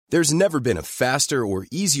There's never been a faster or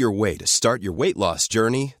easier way to start your weight loss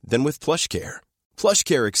journey than with PlushCare.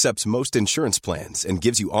 PlushCare accepts most insurance plans and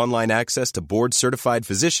gives you online access to board-certified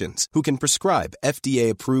physicians who can prescribe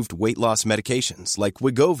FDA-approved weight loss medications like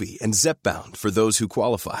Wegovy and Zepbound for those who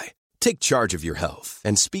qualify. Take charge of your health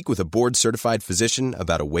and speak with a board-certified physician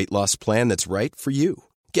about a weight loss plan that's right for you.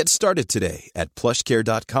 Get started today at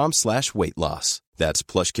plushcare.com/weight loss. That's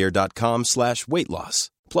plushcare.com/weight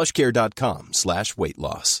loss. plushcare.com/weight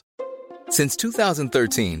loss. Since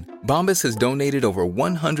 2013, Bombas has donated over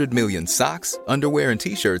 100 million socks, underwear, and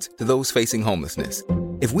T-shirts to those facing homelessness.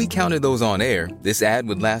 If we counted those on air, this ad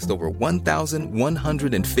would last over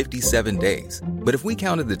 1,157 days. But if we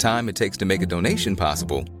counted the time it takes to make a donation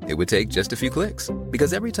possible, it would take just a few clicks.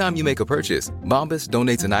 Because every time you make a purchase, Bombas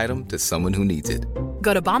donates an item to someone who needs it.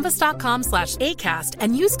 Go to bombas.com/ACAST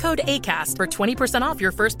and use code ACAST for 20% off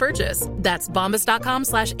your first purchase. That's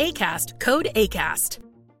bombas.com/ACAST, code ACAST.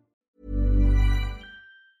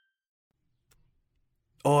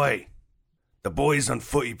 Oi! The boys on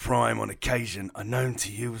Footy Prime on occasion are known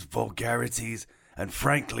to use vulgarities and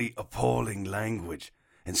frankly appalling language,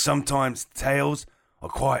 and sometimes tales are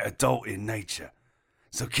quite adult in nature.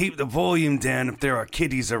 So keep the volume down if there are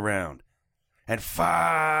kiddies around. And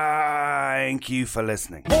thank you for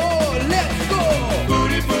listening. Oh, let's go!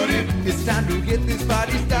 Footy, footy, it's time to get this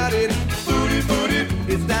party started. Footy, footy,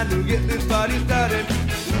 it's time to get this party started.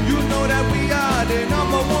 You know that we are the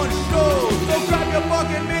number one show. So grab your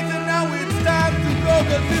fucking mitts and now it's time to go.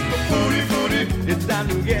 Cause it's the footy, footy, it's time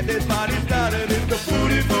to get this party started. It's the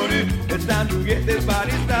footy, footy, it's time to get this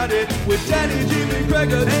party started. With Danny, Jimmy,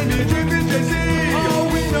 Gregor, Andy, Jimmy, JC. All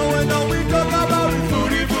we know and all we talk about is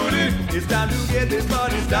footy, footy. It's time to get this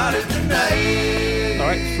party started tonight. All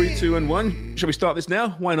right, 3, 2, and 1. Shall we start this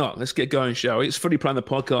now? Why not? Let's get going, shall we? It's Footy Prime, the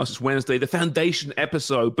podcast. It's Wednesday, the foundation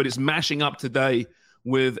episode, but it's mashing up today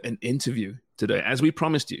with an interview today, as we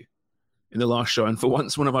promised you in the last show. And for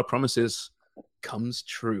once, one of our promises comes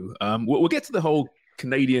true. We'll get to the whole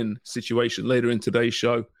Canadian situation later in today's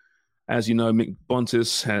show. As you know, Mick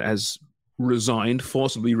Bontis has resigned,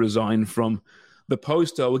 forcibly resigned from the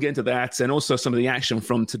poster. We'll get into that, and also some of the action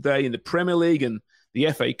from today in the Premier League and the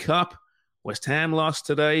FA Cup. West Ham lost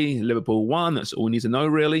today, Liverpool won. That's all we need to know,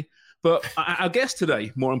 really. But our guest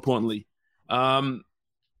today, more importantly,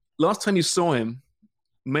 last time you saw him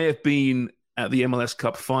may have been at the MLS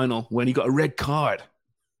Cup final when he got a red card.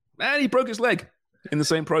 And he broke his leg in the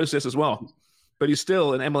same process as well. But he's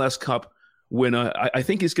still an MLS Cup winner. I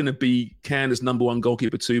think he's going to be Canada's number one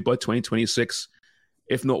goalkeeper too by 2026,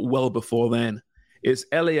 if not well before then. It's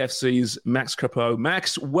LAFC's Max Crepeau.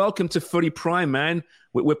 Max, welcome to Footy Prime, man.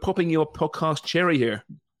 We're popping your podcast cherry here.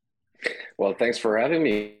 Well, thanks for having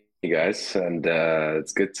me, guys. And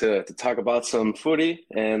it's good to talk about some footy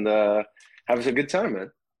and have a good time,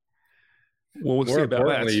 man. Well, we'll see about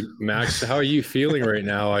that. Max, how are you feeling right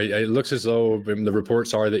now? It looks as though the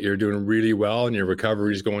reports are that you're doing really well and your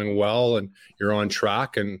recovery is going well and you're on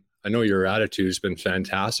track. And I know your attitude has been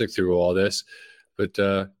fantastic through all this. But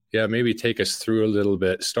yeah, maybe take us through a little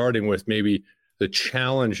bit, starting with maybe the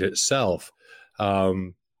challenge itself.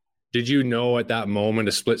 Did you know at that moment,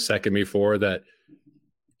 a split second before, that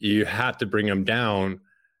you had to bring him down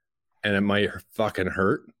and it might fucking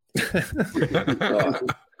hurt?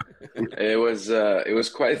 It was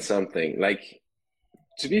quite something. Like,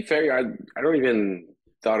 to be fair, I don't even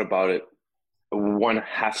thought about it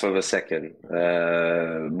 1/2 of a second.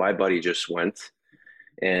 My body just went,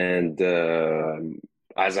 and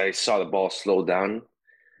as I saw the ball slow down,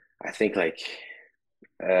 I think like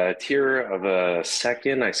a tier of a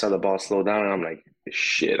second, I saw the ball slow down, and I'm like,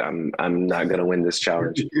 shit, I'm not gonna win this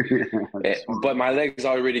challenge. But my leg's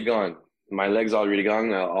already gone.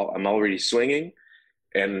 I'm already swinging.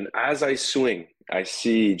 And as I swing, I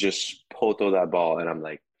see just Poto that ball, and I'm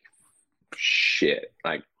like, shit.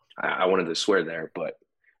 Like, I wanted to swear there, but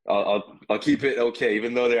I'll keep it okay,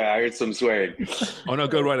 even though I heard some swearing. Oh, no,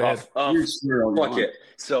 go right ahead. Fuck it.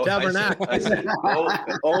 So I said, oh,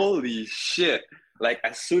 holy shit. Like,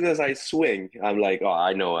 as soon as I swing, I'm like, oh,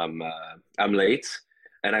 I know I'm late,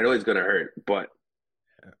 and I know it's going to hurt, but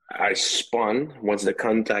I spun once the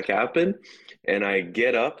contact happened. And I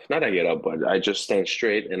get up, but I just stand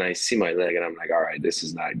straight and I see my leg and I'm like, all right, this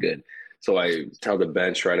is not good. So I tell the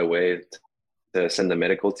bench right away to send the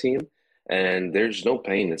medical team, and there's no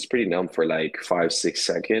pain. It's pretty numb for like 5-6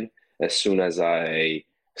 seconds. As soon as I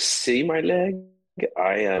see my leg,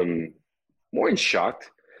 I am more in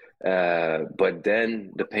shock. But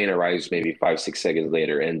then the pain arrives maybe 5-6 seconds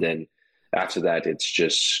later. And then after that, it's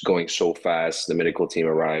just going so fast. The medical team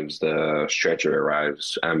arrives, the stretcher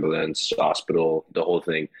arrives, ambulance, hospital, the whole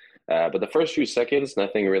thing. But the first few seconds,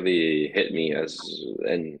 nothing really hit me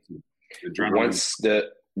and once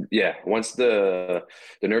the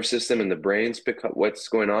nerve system and the brains pick up what's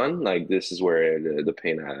going on, like this is where the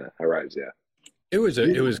pain arrives. Yeah. It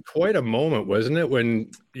was quite a moment, wasn't it?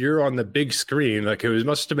 When you're on the big screen, like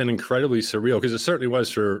must have been incredibly surreal, because it certainly was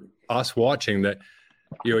for us watching that.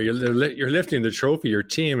 You know, you're lifting the trophy, your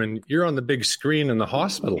team, and you're on the big screen in the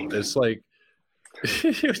hospital. It's like,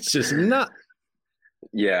 it's just nuts.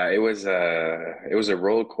 Yeah, it was a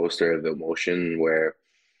roller coaster of emotion, where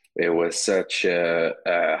it was such a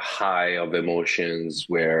high of emotions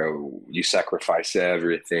where you sacrifice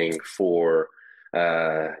everything for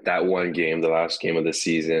that one game, the last game of the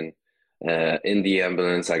season. In the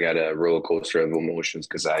ambulance, I got a roller coaster of emotions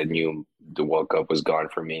because I knew the World Cup was gone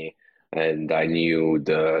for me. And I knew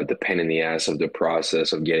the pain in the ass of the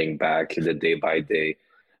process of getting back, the day by day.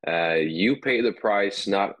 You pay the price,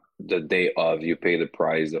 not the day of. You pay the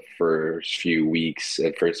price the first few weeks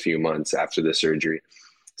and first few months after the surgery.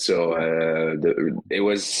 So it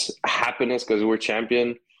was happiness because we're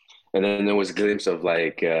champion. And then there was a glimpse of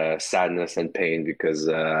like sadness and pain because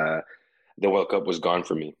the World Cup was gone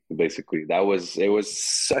for me, basically. It was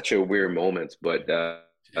such a weird moment, but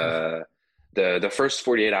the first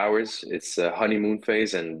 48 hours, it's a honeymoon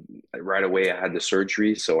phase, and right away I had the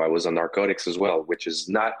surgery, so I was on narcotics as well, which is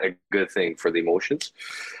not a good thing for the emotions.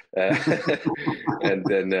 And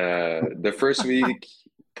then the first week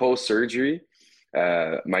post-surgery,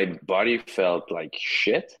 my body felt like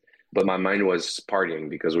shit, but my mind was partying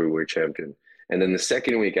because we were champion. And then the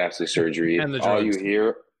second week after surgery, all you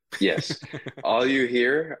hear,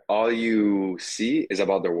 all you see is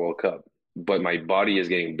about the World Cup. But my body is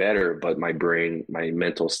getting better, but my brain, my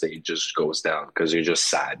mental state just goes down because you're just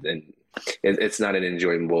sad, and it's not an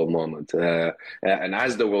enjoyable moment. And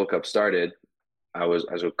as the World Cup started, I was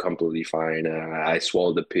completely fine. I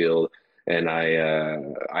swallowed the pill, and I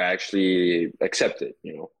actually accept it.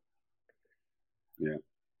 You know. Yeah.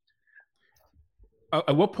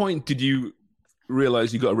 At what point did you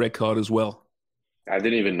realize you got a red card as well? I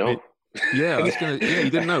didn't even know. You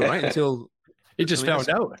didn't know, right? Until you just found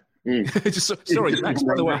out. Sorry, Max,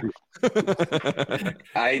 by the way.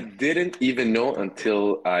 I didn't even know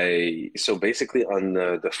until so basically on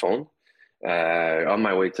the phone, on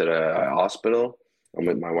my way to the hospital, I'm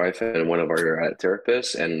with my wife and one of our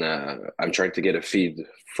therapists, and I'm trying to get a feed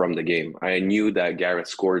from the game. I knew that Gareth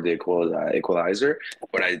scored the equalizer,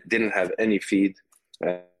 but I didn't have any feed.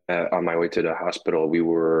 On my way to the hospital, we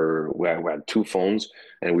had two phones,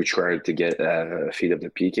 and we tried to get a feed of the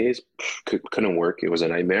PKs. Couldn't work. It was a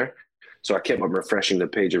nightmare. So I kept on refreshing the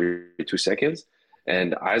page every 2 seconds.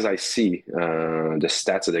 And as I see the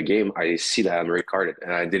stats of the game, I see that I'm red carded,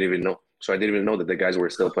 and I didn't even know. So I didn't even know that the guys were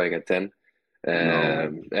still playing at 10.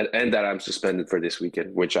 And that I'm suspended for this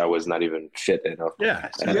weekend, which I was not even fit enough. Yeah.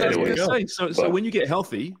 So when you get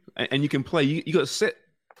healthy and you can play, you got to sit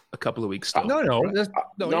a couple of weeks still. No.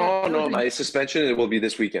 My suspension, it will be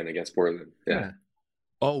this weekend against Portland. Yeah.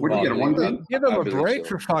 Oh, what do you get? One game? Give him a break,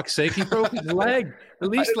 for fuck's sake. He broke his leg. At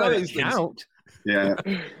least let it count. Yeah.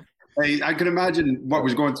 Hey, I can imagine what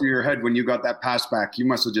was going through your head when you got that pass back. You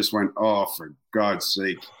must have just went, "Oh, for God's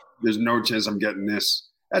sake! There's no chance I'm getting this."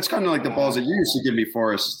 That's kind of like the balls that you used to give me,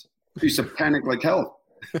 Forrest. I used to panic like hell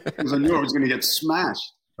because I knew I was going to get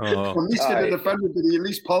smashed. At least the defender, did he at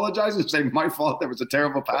least apologize and say, "My fault, that was a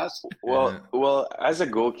terrible pass"? Well, as a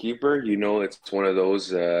goalkeeper, you know, it's one of those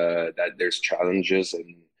that there's challenges,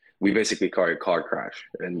 and we basically call it car crash.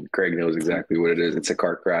 And Craig knows exactly what it is. It's a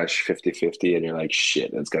car crash, 50-50, and you're like,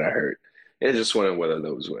 shit, that's going to hurt. It's just one of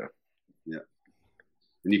those where. Yeah.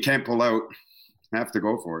 And you can't pull out. You have to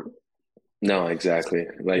go for it. No, exactly.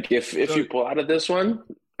 Like, if you pull out of this one,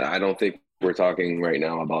 I don't think we're talking right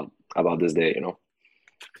now about this day, you know?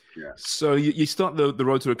 Yeah. So you start the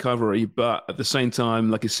road to recovery, but at the same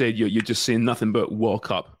time, like I said, you're just seeing nothing but World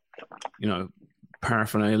Cup, you know,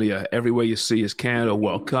 paraphernalia. Everywhere you see is Canada,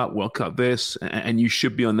 World Cup this, and you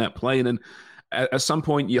should be on that plane. And at some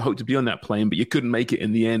point, you hope to be on that plane, but you couldn't make it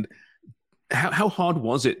in the end. How hard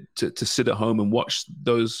was it to sit at home and watch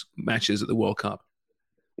those matches at the World Cup?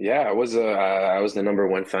 Yeah, I was the number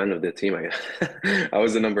one fan of the team. I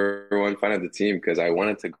was the number one fan of the team because I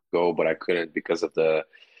wanted to go, but I couldn't because of the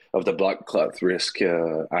blood clot risk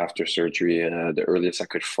after surgery. The earliest I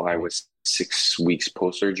could fly was 6 weeks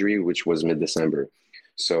post-surgery, which was mid-December.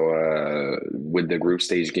 So with the group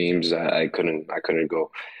stage games, I couldn't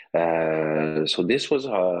go. So this was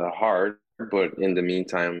hard, but in the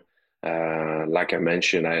meantime, like I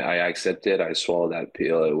mentioned, I accepted. I swallowed that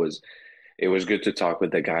pill. It was good to talk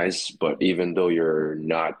with the guys, but even though you're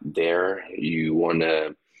not there, you want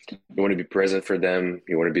to to be present for them.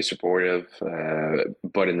 You want to be supportive,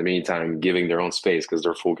 but in the meantime, giving their own space because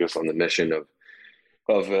they're focused on the mission of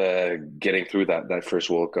getting through that first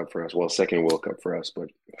World Cup for us. Well, second World Cup for us, but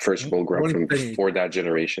first World Cup for that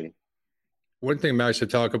generation. One thing, Max, to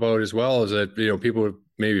talk about as well is that, people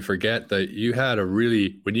maybe forget that you had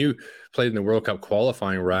when you played in the World Cup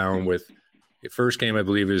qualifying round with the first game, I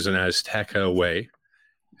believe, is an Azteca away,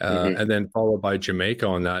 and then followed by Jamaica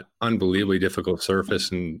on that unbelievably difficult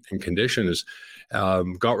surface and conditions,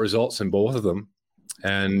 got results in both of them.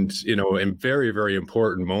 And, in very, very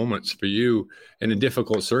important moments for you and in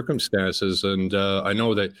difficult circumstances. And I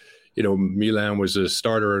know that, Milan was a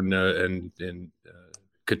starter in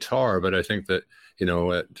Qatar, but I think that,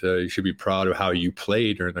 you should be proud of how you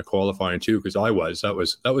played during the qualifying too, because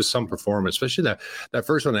that was some performance, especially that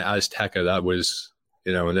first one at Azteca. That was,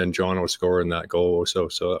 and then John was scoring that goal. So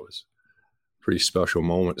that was pretty special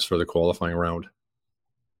moments for the qualifying round.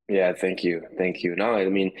 Yeah, thank you. No, I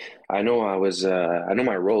mean, I know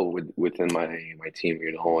my role within my team,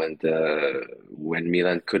 and when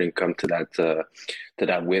Milan couldn't come to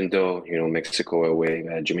that window, Mexico away,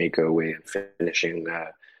 Jamaica away, and finishing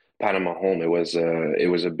Panama home, it was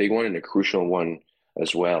a big one and a crucial one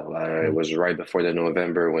as well. It was right before the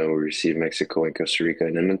November when we received Mexico and Costa Rica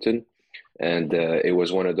in Edmonton, and it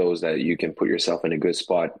was one of those that you can put yourself in a good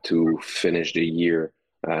spot to finish the year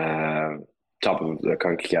top of the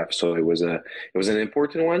CONCACAF. So it was an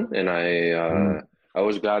important one, and I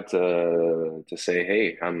was glad to say,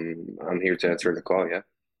 hey, I'm here to answer the call. Yeah.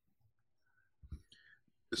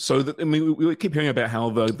 So we keep hearing about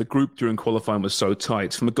how the group during qualifying was so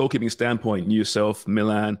tight. From a goalkeeping standpoint, yourself,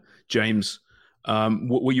 Milan, James,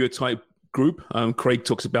 were you a tight group? Craig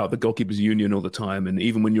talks about the goalkeepers union all the time, and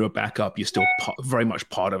even when you're a backup, you're still very much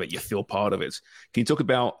part of it. You feel part of it. Can you talk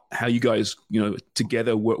about how you guys,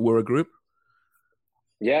 together were a group?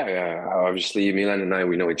 Yeah, obviously Milan and I,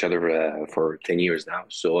 we know each other for 10 years now.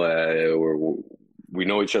 So we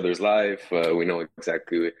know each other's life. We know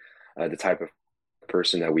exactly the type of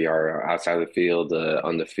person that we are outside the field,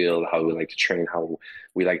 on the field, how we like to train, how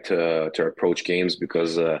we like to approach games,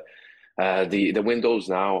 because the windows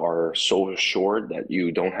now are so short that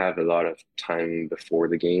you don't have a lot of time before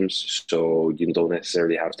the games. So you don't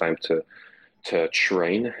necessarily have time to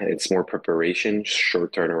train. It's more preparation,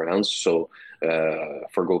 short turnarounds. So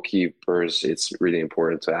for goalkeepers, it's really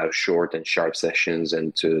important to have short and sharp sessions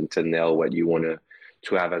and to nail what you want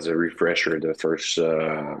to have as a refresher the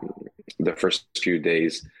first few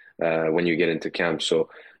days when you get into camp. So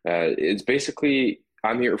it's basically,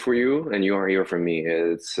 I'm here for you and you are here for me.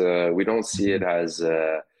 It's we don't see it as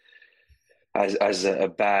a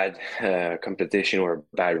bad competition or a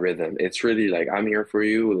bad rhythm. It's really like, I'm here for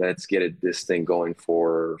you. Let's get this thing going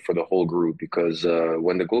for the whole group, because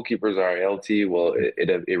when the goalkeepers are healthy, well,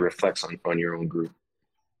 it reflects on your own group.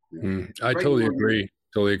 I totally agree.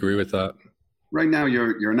 Totally agree with that. Right now,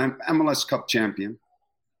 you're an MLS Cup champion.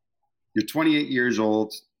 You're 28 years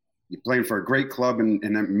old. You're playing for a great club in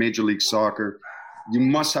Major League Soccer. You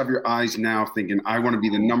must have your eyes now thinking, I want to be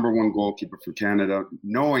the number one goalkeeper for Canada,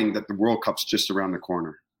 knowing that the World Cup's just around the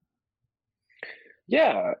corner.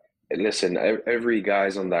 Yeah. Listen, every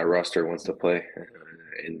guy's on that roster wants to play.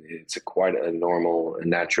 And it's quite a normal and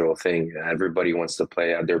natural thing. Everybody wants to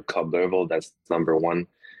play at their club level. That's number one.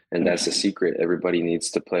 And that's the secret. Everybody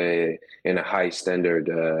needs to play in a high standard,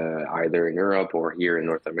 either in Europe or here in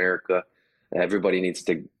North America. Everybody needs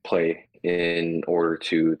to play in order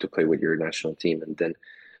to play with your national team. And then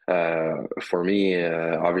for me,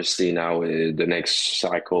 obviously now the next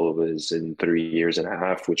cycle is in 3 years and a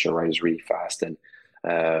half, which arrives really fast. And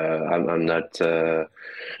I'm not going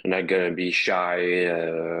to be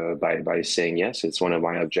shy by saying yes. It's one of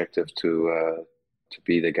my objectives to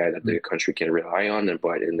be the guy that the country can rely on.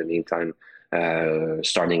 But in the meantime,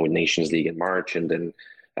 starting with Nations League in March, and then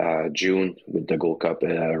June with the Gold Cup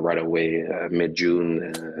right away,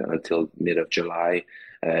 mid-June until mid of July.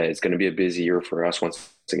 It's going to be a busy year for us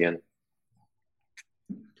once again.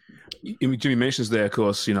 Jimmy mentions there, of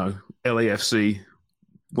course, LAFC,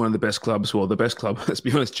 one of the best clubs, well, the best club, let's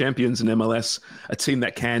be honest, champions in MLS, a team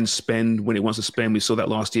that can spend when it wants to spend. We saw that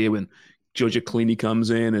last year when Giorgio Chiellini comes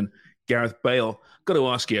in and Gareth Bale. Got to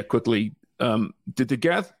ask you quickly, did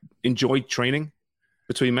Gareth enjoy training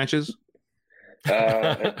between matches?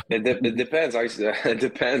 It depends. It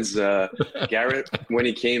depends. Garrett, when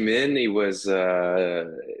he came in, he was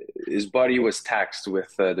his body was taxed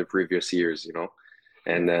with the previous years,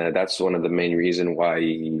 and that's one of the main reasons why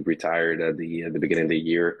he retired at the beginning of the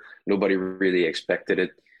year. Nobody really expected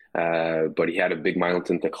it, but he had a big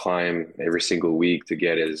mountain to climb every single week to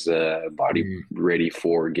get his body ready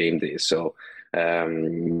for game day. So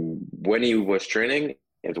When he was training,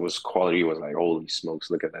 quality was like, holy smokes,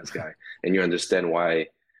 look at this guy. And you understand why,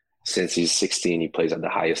 since he's 16, he plays at the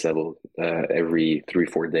highest level every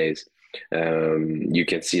 3-4 days. You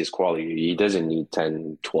can see his quality. He doesn't need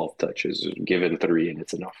 10, 12 touches. Give him 3 and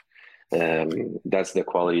it's enough. That's the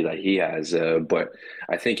quality that he has. But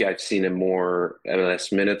I think I've seen him more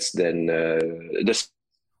MLS minutes than the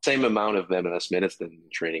same amount of MLS minutes than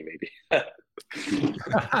training, maybe.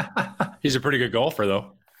 He's a pretty good golfer,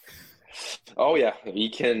 though. Oh yeah, he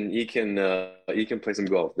can play some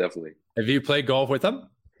golf, definitely. Have you played golf with him?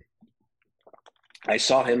 I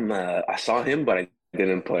saw him, but I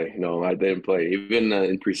didn't play. No, I didn't play. Even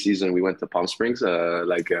in preseason, we went to Palm Springs.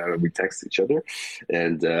 We text each other,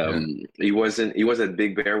 and he was at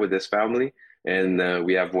Big Bear with his family. And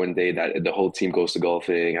we have one day that the whole team goes to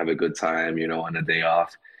golfing, have a good time, on a day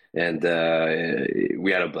off. And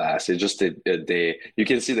we had a blast. It's just a day. You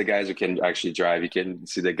can see the guys who can actually drive. You can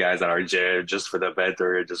see the guys that are just for the event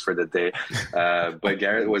or just for the day. But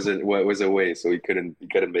Garrett was away, so he couldn't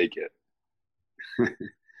make it.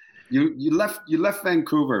 You left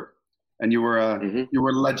Vancouver, and you were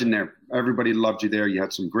a legend there. Everybody loved you there. You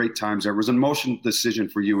had some great times there. It was an emotional decision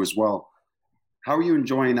for you as well. How are you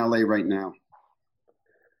enjoying LA right now?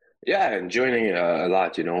 Yeah, enjoying it a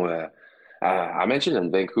lot. I mentioned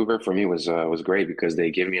in Vancouver for me was great because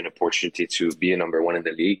they gave me an opportunity to be a number 1 in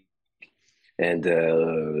the league, and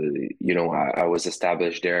I was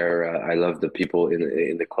established there. I love the people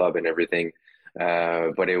in the club and everything.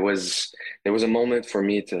 But there was a moment for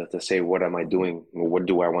me to say, what am I doing? What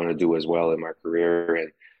do I want to do as well in my career?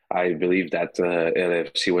 And I believe that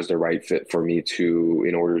LFC was the right fit for me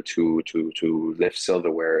in order to lift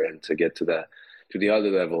silverware and to get to the other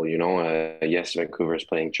level. Yes, Vancouver is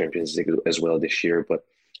playing Champions League as well this year, but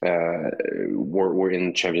we're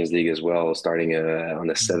in Champions League as well, starting on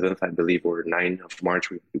the 7th, I believe, or 9th of March.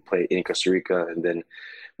 We play in Costa Rica, and then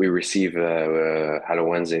we receive at a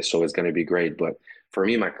Wednesday, so it's going to be great. But for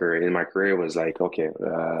me, my career was like, okay,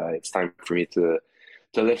 it's time for me to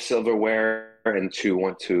lift silverware and to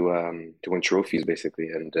want to win trophies, basically.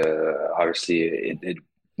 And obviously, it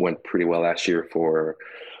went pretty well last year for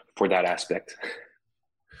that aspect.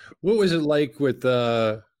 What was it like with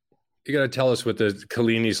you got to tell us what the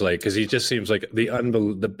Kalini's like, because he just seems like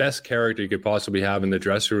the best character you could possibly have in the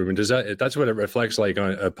dressing room. And that's what it reflects like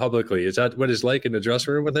publicly? Is that what it's like in the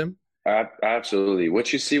dressing room with him? Absolutely.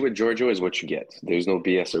 What you see with Giorgio is what you get. There's no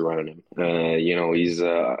BS around him. He's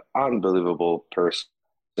an unbelievable person.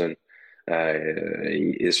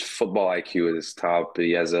 His football IQ is top.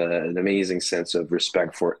 He has an amazing sense of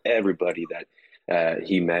respect for everybody that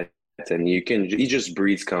he met, and he just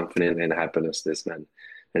breathes confidence and happiness, this man.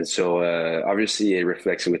 And so obviously it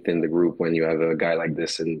reflects within the group when you have a guy like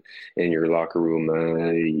this in your locker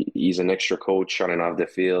room. He's an extra coach on and off the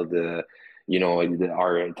field.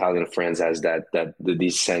 Our Italian friends has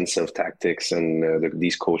these sense of tactics and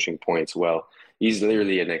these coaching points. Well, he's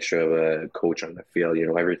literally an extra coach on the field.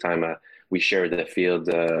 Every time we share the field,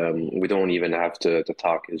 we don't even have to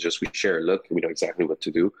talk. It's just we share a look. We know exactly what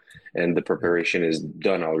to do, and the preparation is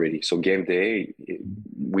done already. So game day,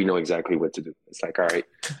 we know exactly what to do. It's like, all right,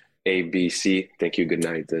 A, B, C, thank you, good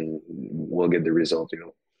night, and we'll get the result,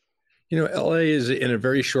 LA is in a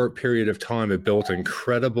very short period of time, it built an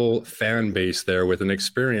incredible fan base there with an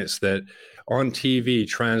experience that on TV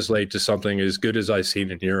translate to something as good as I've seen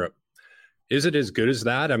in Europe. Is it as good as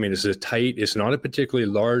that? I mean, it's not a particularly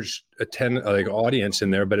large audience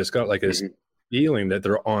in there, but it's got like this feeling that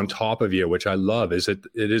they're on top of you, which I love. Is it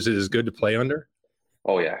as good to play under?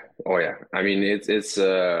 Oh yeah. I mean, it's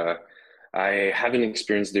I haven't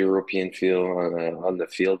experienced the European feel on the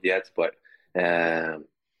field yet, but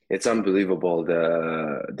it's unbelievable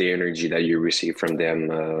the energy that you receive from them.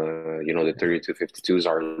 The 32-52s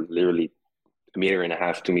are literally 1.5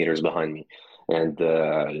 meters, 2 meters behind me, and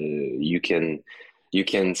you can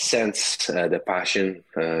sense the passion.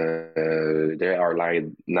 There are like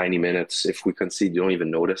 90 minutes. If we concede, you don't even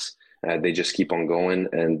notice. They just keep on going,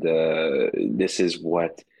 and this is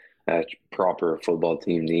what a proper football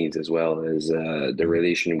team needs as well. Is the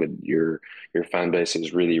relation with your fan base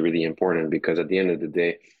is really, really important, because at the end of the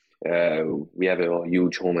day, we have a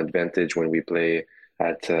huge home advantage when we play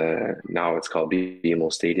at now it's called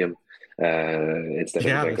BMO Stadium instead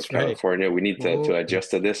of Bank of California. We need to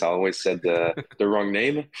adjust to this. I always said the wrong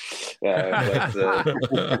name,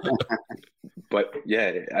 but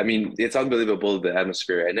yeah, I mean, it's unbelievable, the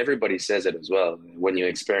atmosphere, and everybody says it as well. When you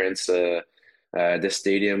experience the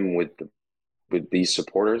stadium with these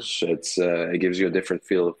supporters, it gives you a different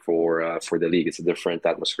feel for the league. It's a different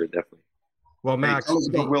atmosphere, definitely. Well, Max, tell us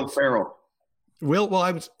about Will Ferrell.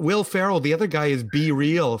 Will Ferrell. The other guy is Be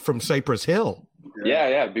Real from Cypress Hill.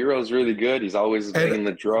 Yeah. B-Roll's really good. He's always playing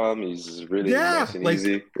the drum. He's really nice and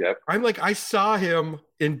easy. Yep. I saw him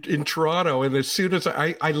in Toronto, and as soon as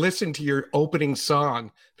I listened to your opening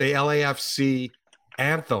song, the LAFC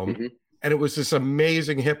anthem, and it was this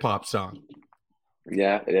amazing hip hop song.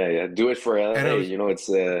 Yeah. Do it for LA. It's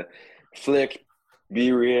a Flick,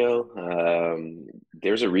 Be Real.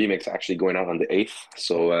 There's a remix actually going out on the 8th.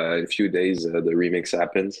 So in a few days, the remix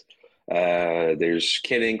happens. There's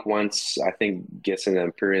Kid Ink once, I think, gets an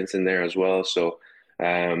appearance in there as well. So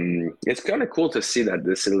it's kind of cool to see that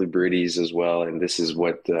the celebrities as well. And this is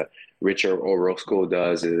what Richard Orozco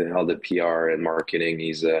does in all the PR and marketing.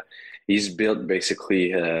 He's built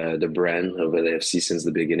basically the brand of LAFC since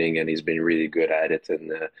the beginning, and he's been really good at it.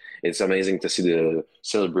 And it's amazing to see the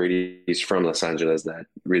celebrities from Los Angeles that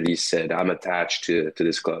really said, I'm attached to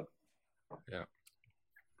this club. Yeah.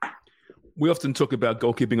 We often talk about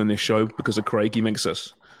goalkeeping on this show because of Craig. He makes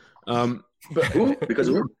us. Because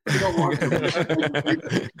we're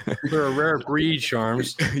a rare breed,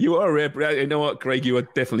 Charms. You are a rare breed. You know what, Craig? You are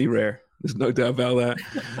definitely rare. There's no doubt about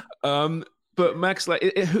that. But Max,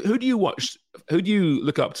 who do you watch? Who do you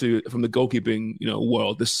look up to from the goalkeeping,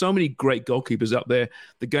 world? There's so many great goalkeepers out there.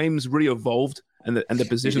 The game's really evolved, and the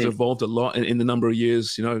positions evolved a lot in the number of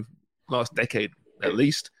years. Last decade at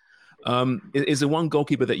least. Is there one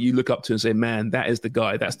goalkeeper that you look up to and say, man, that is the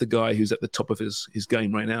guy? That's the guy who's at the top of his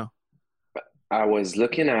game right now. I was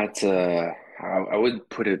looking at. I would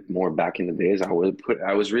put it more back in the days. I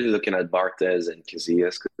was really looking at Barthez and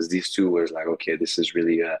Casillas because these two were like, okay, this is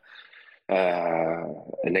really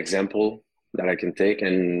an example that I can take.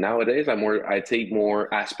 And nowadays, I take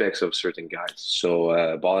more aspects of certain guys.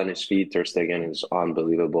 So ball on his feet, Ter Stegen is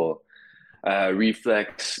unbelievable.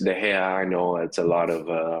 Reflex, De Gea, I know it's a lot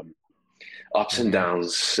of ups and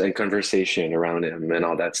downs and conversation around him and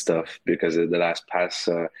all that stuff because of the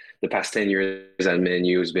past 10 years at Man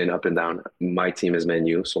U has been up and down. My team is Man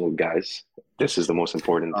U, so guys, this is the most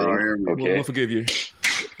important thing. Okay, we'll forgive you.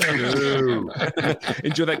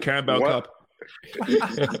 Enjoy that Carabao Cup.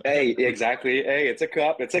 Hey, exactly. Hey, it's a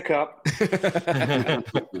cup.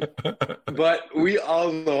 But we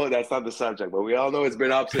all know that's not the subject. But we all know it's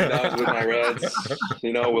been ups and downs with my Reds.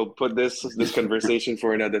 We'll put this conversation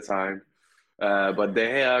for another time. But De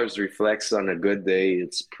Gea's reflex on a good day,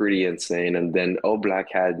 it's pretty insane. And then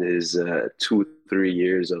Oblak had his 2-3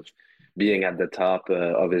 years of being at the top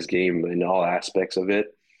of his game in all aspects of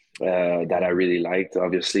it that I really liked.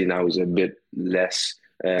 Obviously, now he's a bit less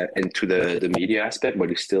into the media aspect, but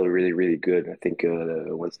he's still really, really good. I think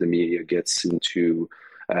once the media gets into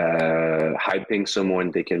hyping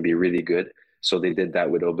someone, they can be really good. So they did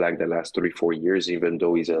that with Oblak the last 3-4 years, even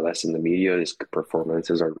though he's less in the media, his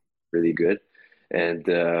performances are really good. And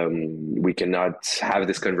we cannot have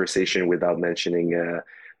this conversation without mentioning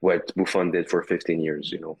what Buffon did for 15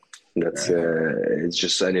 years. That's it's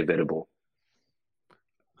just inevitable.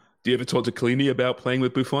 Do you ever talk to Collini about playing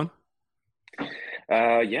with Buffon?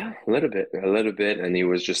 Yeah, a little bit. And he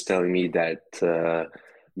was just telling me that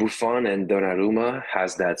Buffon and Donnarumma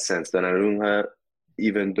has that sense. Donnarumma,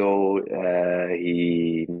 even though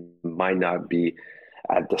he might not be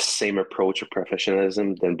at the same approach of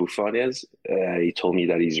professionalism than Buffon is, he told me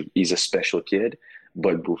that he's a special kid,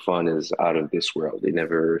 but Buffon is out of this world. They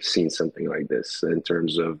never seen something like this in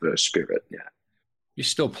terms of spirit. Yeah, he's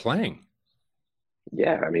still playing.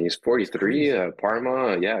 Yeah, I mean he's 43.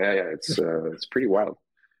 Parma. Yeah. It's pretty wild.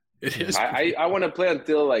 It is. I want to play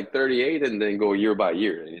until like 38 and then go year by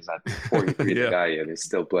year. He's at 43 the guy and he's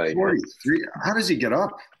still playing. 43. How does he get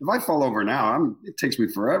up? If I fall over now, it takes me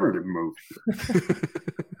forever to move.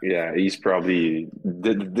 Yeah, he's probably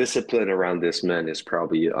the discipline around this man is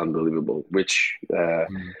probably unbelievable. Which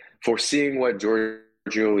for seeing what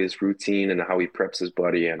Giorgio is routine and how he preps his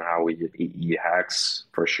body and how he hacks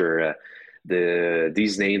for sure.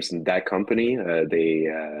 These names in that company,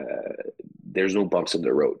 there's no bumps in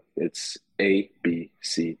the road. It's A, B,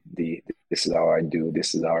 C, D. This is how I do.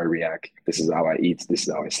 This is how I react. This is how I eat. This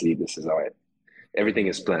is how I sleep. This is how everything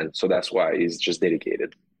is planned. So that's why he's just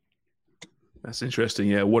dedicated. That's interesting.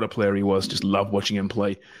 Yeah, what a player he was. Just love watching him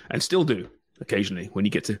play and still do occasionally when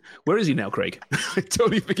you get to. Where is he now, Craig? I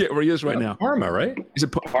totally forget where he is right now. Parma, right? Is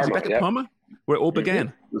it back at Parma? Where it all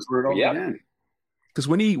began? That's where it all began. Because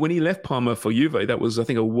when he left Parma for Juve, that was, I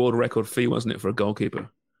think, a world record fee, wasn't it, for a goalkeeper?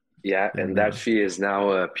 Yeah, and that fee is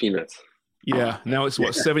now peanuts. Yeah, now it's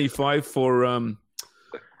 75 for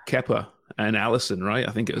Kepa and Allison, right?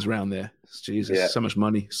 I think it was around there. Jesus, so much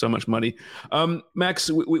money. Max,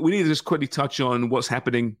 we need to just quickly touch on what's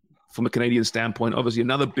happening from a Canadian standpoint. Obviously,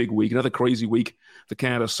 another big week, another crazy week for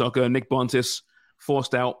Canada soccer. Nick Bontis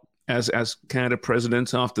forced out as Canada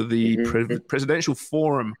president after the presidential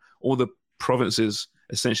forum. All the provinces,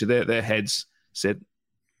 essentially, their heads said,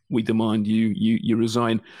 "We demand you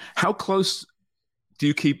resign." How close do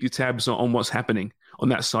you keep your tabs on what's happening on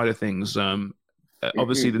that side of things?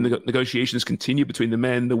 Obviously, the negotiations continue between the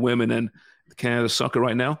men, the women, and Canada Soccer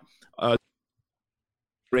right now.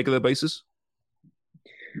 Regular basis.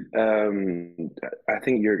 I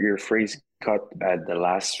think your phrase cut at the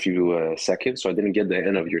last few seconds, so I didn't get the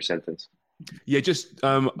end of your sentence. Yeah, just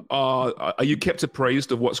are you kept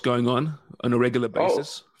appraised of what's going on a regular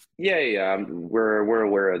basis? Yeah. We're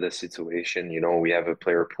aware of the situation. You know, we have a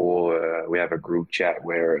player pool. We have a group chat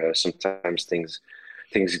where sometimes things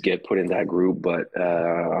get put in that group, but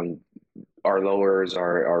our lowers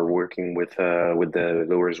are working with the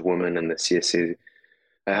lowers women and the CSA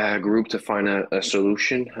group to find a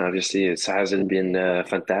solution. Obviously, it hasn't been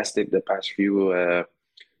fantastic the past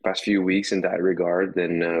few weeks in that regard,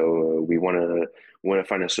 and we want to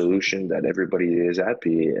find a solution that everybody is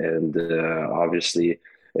happy. And obviously,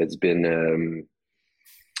 it's been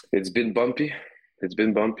bumpy. It's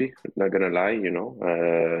been bumpy. I'm not gonna lie, you know.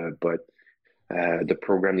 But the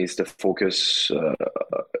program needs to focus on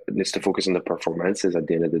the performances at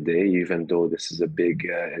the end of the day. Even though this is a big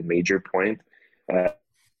and major point,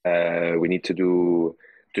 we need to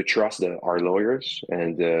trust our lawyers,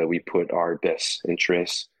 and we put our best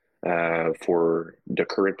interests for the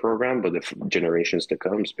current program, but the generations to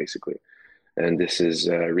come, basically. And this is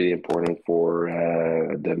really important for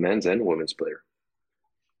the men's and women's player.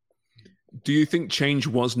 Do you think change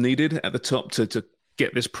was needed at the top to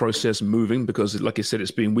get this process moving? Because, like I said,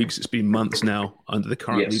 it's been weeks, it's been months now under the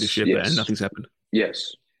current leadership, and nothing's happened.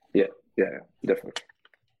 Yes. Yeah, definitely.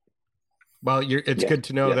 Well, it's good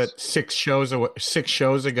to know that 6 shows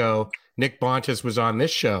ago, Nick Bontis was on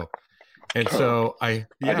this show. And so I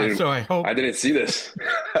hope I didn't see this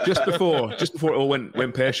just before it all went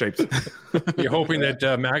pear-shaped. You're hoping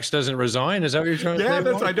that Max doesn't resign? Is that what you're trying to say?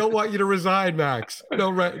 Yeah, I don't want you to resign, Max. No,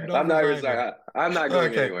 I'm not resigning. I'm not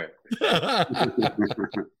going anywhere. You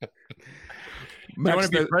want to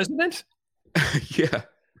be president?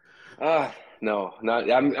 Yeah. No, not.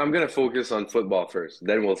 I'm going to focus on football first.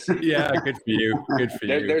 Then we'll see. Yeah, good for you. Good for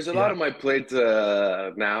you. There's a lot on my plate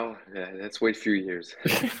now. Let's wait a few years.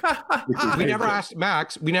 We never asked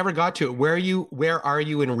Max. We never got to it. Where are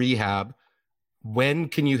you in rehab? When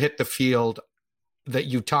can you hit the field? That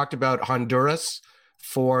you talked about Honduras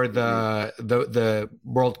for the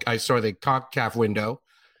World. I saw the CONCACAF window.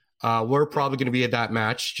 We're probably going to be at that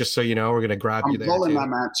match. Just so you know, we're going to grab you there. I'm calling that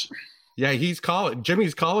match. Yeah,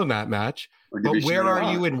 Jimmy's calling that match. But where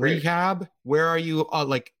are you in rehab? Where are you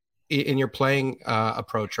in your playing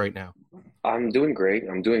approach right now? I'm doing great.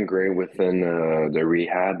 Within the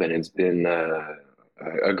rehab, and it's been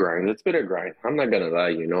a grind. It's been a grind. I'm not going to lie.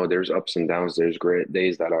 You know, there's ups and downs. There's great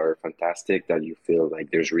days that are fantastic, that you feel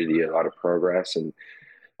like there's really a lot of progress. And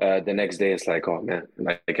the next day it's like, oh, man,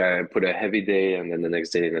 like I put a heavy day, and then the next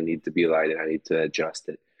day I need to be light, and I need to adjust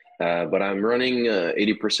it. But I'm running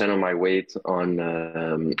 80% of my weight on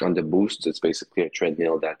the Boost. It's basically a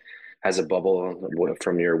treadmill that has a bubble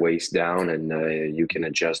from your waist down, and you can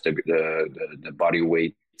adjust the body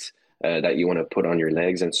weight that you want to put on your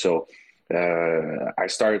legs. And so I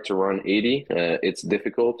started to run 80. It's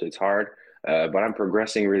difficult. It's hard, but I'm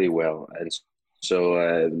progressing really well. And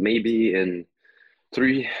so maybe in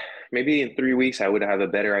 3 weeks, I would have a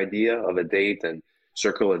better idea of a date and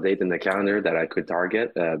circle a date in the calendar that I could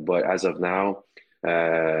target. But as of now,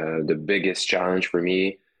 the biggest challenge for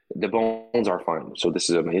me, the bones are fine. So this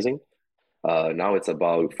is amazing. Now it's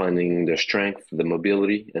about finding the strength, the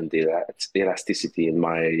mobility, and the elasticity in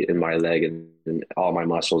my leg and all my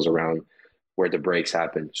muscles around where the breaks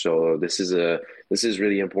happen. So this is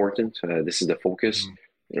really important. This is the focus.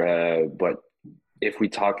 But if we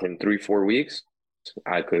talk in 3-4 weeks,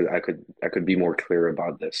 I could be more clear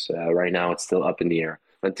about this. Right now, it's still up in the air.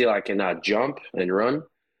 Until I cannot jump and run,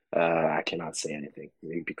 I cannot say anything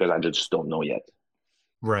because I just don't know yet.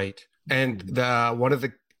 Right. And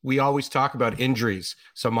we always talk about injuries.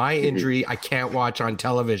 So my injury I can't watch on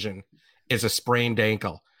television is a sprained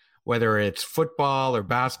ankle, whether it's football or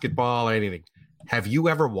basketball or anything. Have you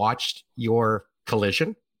ever watched your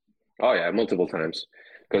collision? Oh yeah, multiple times.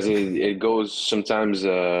 Because it goes sometimes.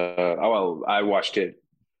 I watched it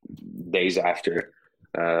days after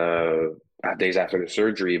the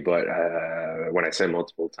surgery. But when I say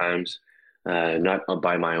multiple times, not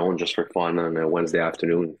by my own, just for fun on a Wednesday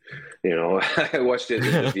afternoon, you know, I watched it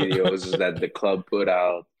in the videos that the club put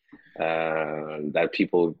out, that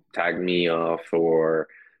people tagged me off, or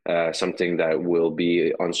something that will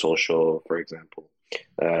be on social, for example.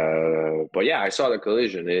 But yeah, I saw the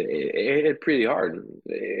collision. It hit pretty hard.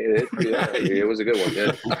 It hit pretty hard. It was a good one.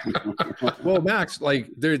 Yeah. Well, Max, like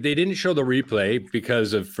they didn't show the replay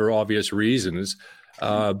for obvious reasons,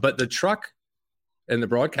 but the truck and the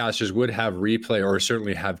broadcasters would have replay or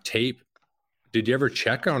certainly have tape. Did you ever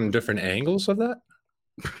check on different angles of that?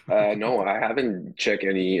 No, I haven't checked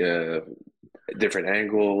any different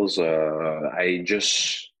angles. I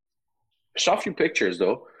just saw a few pictures,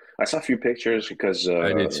 though. I saw a few pictures because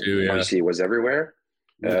I did too, yeah. obviously it was everywhere.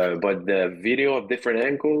 But the video of different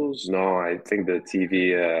angles, no, I think the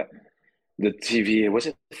TV, was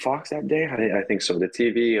it Fox that day? I think so. The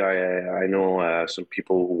TV, I know some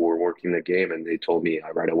people who were working the game, and they told me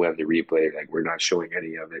right away on the replay, like, we're not showing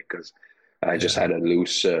any of it because I just had a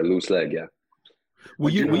loose leg. Yeah.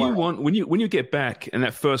 Will you want when you get back in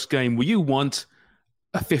that first game? Will you want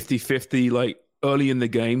a 50-50 like early in the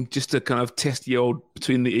game just to kind of test the old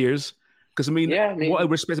between the ears? Because what I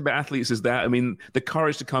respect about athletes is that the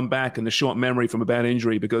courage to come back and the short memory from a bad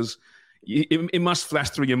injury, because it must flash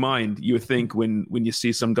through your mind. You would think when you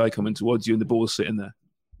see some guy coming towards you and the ball's sitting there.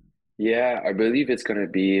 Yeah, I believe it's gonna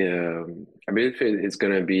be. It's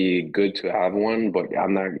gonna be good to have one, but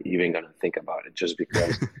I'm not even gonna think about it just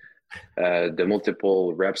because the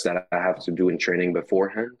multiple reps that I have to do in training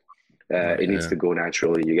beforehand. It needs to go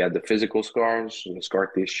naturally. You got the physical scars, the scar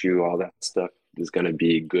tissue, all that stuff is going to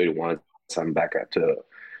be good once I'm back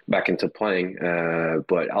into playing.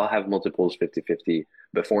 But I'll have multiples 50-50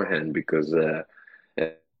 beforehand because now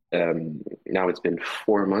it's been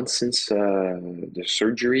 4 months since the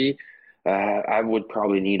surgery. I would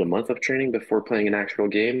probably need a month of training before playing an actual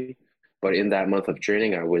game. But in that month of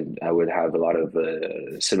training, I would have a lot of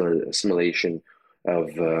simulation of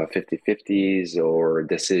 50-50s or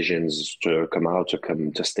decisions to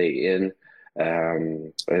stay in.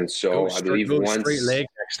 And so I believe once straight leg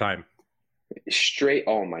next time. Straight,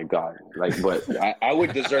 oh my God. But I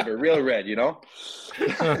would deserve a real red, might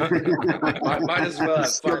as well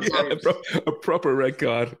have a proper red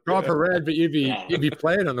card. Proper red, but you'd be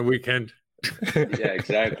playing on the weekend. Yeah,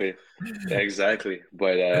 exactly.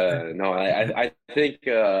 But no, I think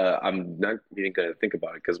I'm not even gonna think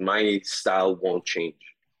about it because my style won't change.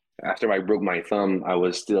 After I broke my thumb, I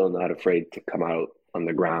was still not afraid to come out on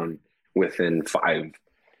the ground within 5,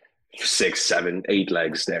 6, 7, 8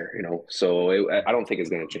 legs there. So I don't think it's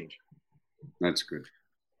gonna change. That's good.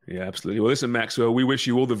 Yeah, absolutely. Well, listen, Maxwell, we wish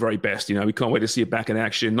you all the very best. We can't wait to see you back in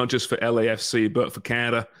action, not just for LAFC but for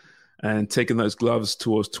Canada, and taking those gloves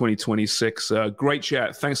towards 2026. Great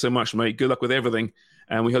chat. Thanks so much, mate. Good luck with everything.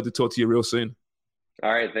 And we hope to talk to you real soon.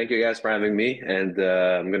 All right. Thank you guys for having me. And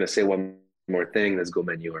I'm going to say one more thing. Let's go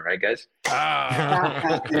menu. All right, guys?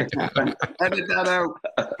 Edit that out.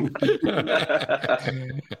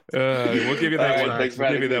 We'll give you that one. Thanks for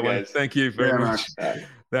having me, guys. Thank you very much.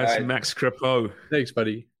 That's right. Max Crepeau. Thanks,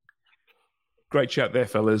 buddy. Great chat there,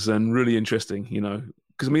 fellas, and really interesting,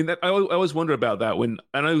 Because, I always wonder about that when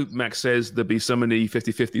I know Max says there'll be so many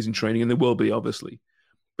 50-50s in training, and there will be, obviously.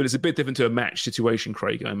 But it's a bit different to a match situation,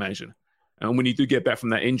 Craig, I imagine. And when you do get back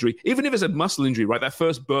from that injury, even if it's a muscle injury, right, that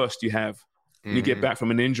first burst you have when you get back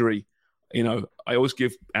from an injury, I always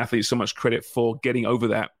give athletes so much credit for getting over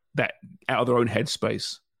that out of their own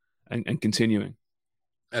headspace and continuing.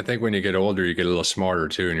 I think when you get older, you get a little smarter,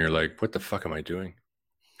 too, and you're like, what the fuck am I doing?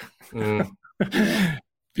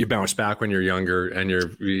 You bounce back when you're younger and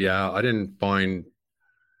I didn't find,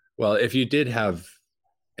 well, if you did have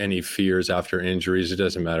any fears after injuries, it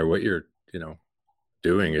doesn't matter what you're,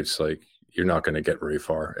 doing. It's like, you're not going to get very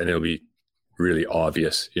far and it'll be really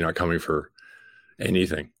obvious. You're not coming for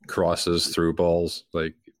anything, crosses, through balls,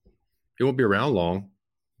 like it won't be around long.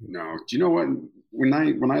 No. Do you know what? When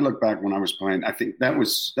I look back when I was playing, I think that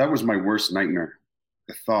was my worst nightmare.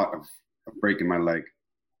 The thought of breaking my leg.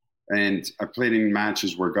 And I played in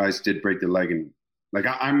matches where guys did break their leg, and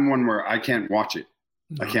I'm one where I can't watch it.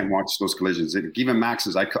 No. I can't watch those collisions. Even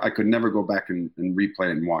Max's, I could never go back and replay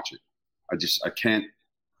it and watch it. I can't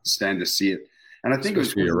stand to see it. And I think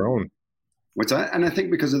especially your own. What's that? And I think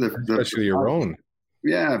because of especially your own.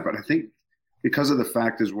 Yeah, but I think because of the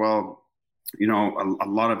fact as well, a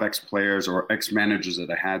lot of ex-players or ex-managers that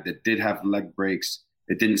I had that did have leg breaks,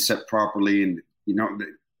 it didn't set properly, and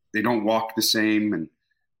they don't walk the same. And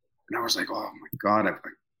I was like, oh my God, I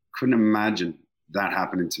couldn't imagine that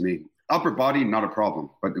happening to me. Upper body, not a problem,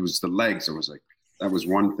 but it was the legs. I was like, that was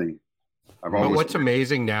one thing. But what's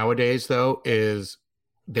amazing nowadays, though, is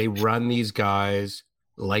they run these guys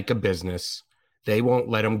like a business. They won't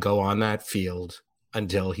let him go on that field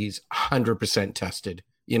until he's 100% tested,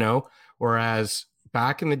 Whereas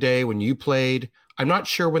back in the day when you played, I'm not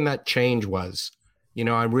sure when that change was.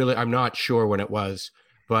 I'm not sure when it was,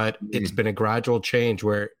 but it's been a gradual change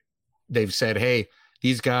where they've said, hey,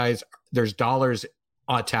 these guys, there's dollars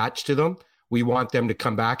attached to them. We want them to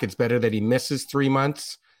come back. It's better that he misses 3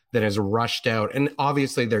 months than is rushed out. And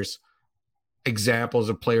obviously there's examples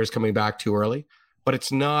of players coming back too early, but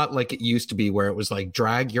it's not like it used to be where it was like,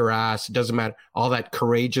 drag your ass. It doesn't matter. All that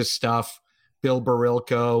courageous stuff. Bill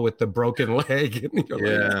Barilko with the broken leg.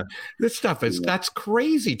 Like, this stuff that's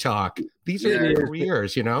crazy talk. These are their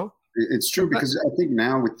careers, It's true because I think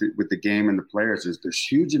now with the game and the players, there's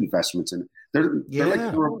huge investments in it.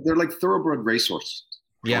 They're like thoroughbred racehorses.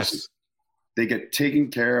 Yes. They get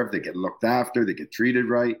taken care of, they get looked after, they get treated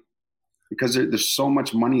right. Because there's so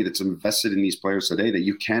much money that's invested in these players today that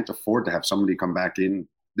you can't afford to have somebody come back in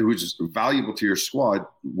who's just valuable to your squad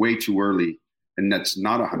way too early, and that's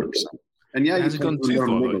not 100%. And has it gone too far,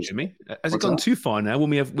 though, Jimmy? Has it gone too far now? When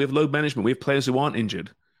we have load management, we have players who aren't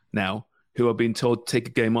injured now, who are being told to take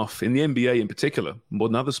a game off. In the NBA, in particular, more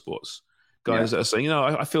than other sports, guys that are saying,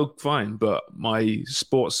 I feel fine, but my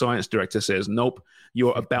sports science director says, nope,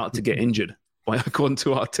 you're about to get injured, according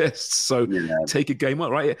to our tests. So take a game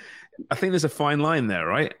off, right? I think there's a fine line there,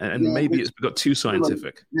 right? And maybe it's got too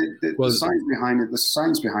scientific. The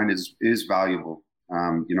science behind it is valuable.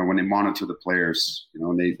 When they monitor the players,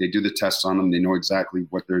 they do the tests on them. They know exactly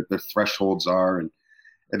what their thresholds are. And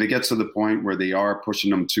if it gets to the point where they are pushing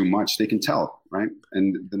them too much, they can tell, right?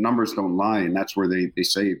 And the numbers don't lie. And that's where they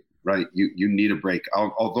say, right, you need a break.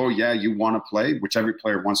 Although, you want to play, which every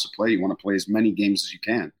player wants to play. You want to play as many games as you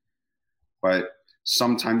can. But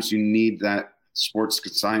sometimes you need that sports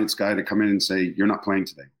science guy to come in and say, you're not playing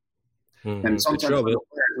today. Mm-hmm. And sometimes there's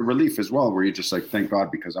a relief as well, where you're just like, thank God,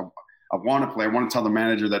 because I want to play. I want to tell the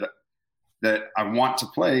manager that I want to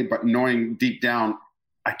play, but knowing deep down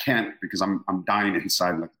I can't because I'm dying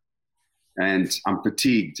inside, and I'm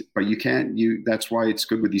fatigued. But you can't. That's why it's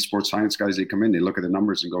good with these sports science guys. They come in, they look at the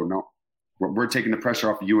numbers and go, no, we're taking the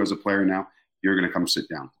pressure off of you as a player now. You're going to come sit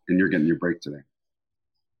down, and you're getting your break today.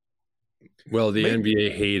 Well, the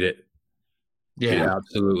NBA hate it. Yeah, they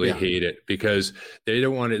absolutely hate it because they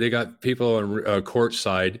don't want it. They got people on court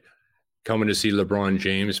side coming to see LeBron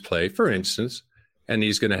James play, for instance, and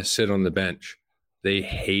he's going to sit on the bench. They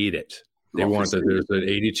hate it. They want that there's an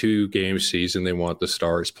 82 game season. They want the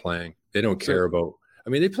stars playing. They don't care about. I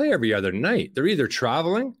mean, they play every other night. They're either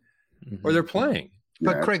traveling or they're playing.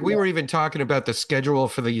 But Craig, we were even talking about the schedule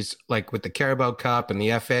for these, like with the Carabao Cup and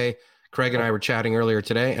the FA. Craig and I were chatting earlier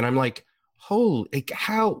today, and I'm like,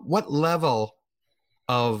 what level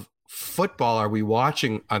of football are we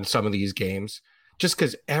watching on some of these games? Just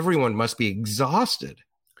because everyone must be exhausted.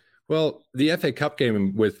 Well, the FA Cup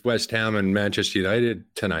game with West Ham and Manchester United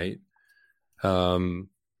tonight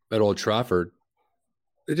at Old Trafford,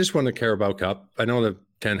 they just won the Carabao Cup. I know that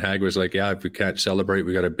Ten Hag was like, if we can't celebrate,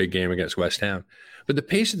 we got a big game against West Ham. But the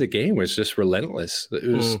pace of the game was just relentless. It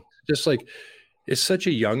was just like, it's such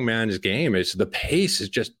a young man's game. The pace is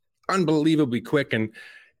just unbelievably quick. And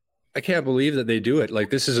I can't believe that they do it.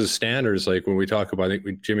 Like, this is a standards. Like when we talk about, I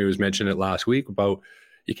think Jimmy was mentioning it last week about,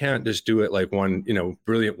 you can't just do it like one,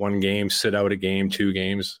 brilliant one game, sit out a game, 2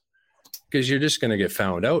 games, because you're just going to get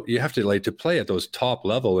found out. You have to play at those top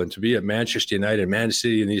level, and to be at Manchester United, Man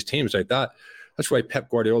City, and these teams like that. That's why Pep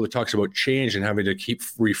Guardiola talks about change and having to keep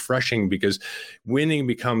refreshing, because winning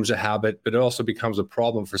becomes a habit, but it also becomes a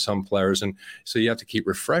problem for some players. And so you have to keep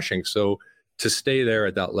refreshing. So to stay there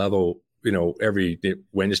at that level, every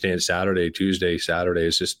Wednesday and Saturday, Tuesday, Saturday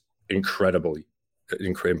is just incredibly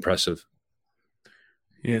impressive.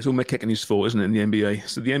 Yeah, it's all McKechnie's fault, isn't it, in the NBA?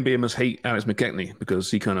 So the NBA must hate Alex McKechnie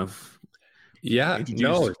because he kind of... Yeah,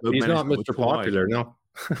 no, he's not Mr. Popular, no.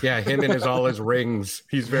 Yeah, him and all his rings.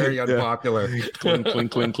 He's very unpopular. Clink,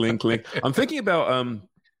 clink, clink, clink, clink. I'm thinking about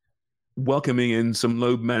welcoming in some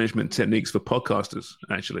load management techniques for podcasters,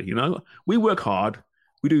 actually. We work hard.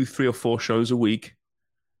 We do 3 or 4 shows a week.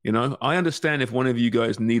 I understand if one of you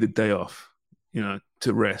guys need a day off,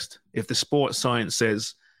 to rest. If the sports science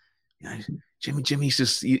says, Jimmy's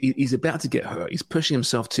just, he's about to get hurt. He's pushing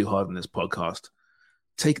himself too hard in this podcast.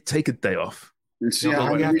 Take a day off.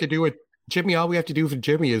 All we have to do with Jimmy, all we have to do for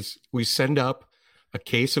Jimmy is we send up a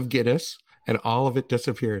case of Guinness and all of it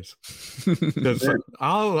disappears.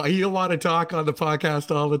 He'll want to talk on the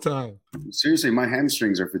podcast all the time. Seriously, my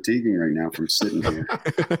hamstrings are fatiguing right now from sitting here.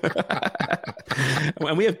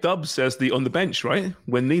 And we have Dubs as on the bench, right?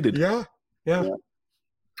 When needed. Yeah.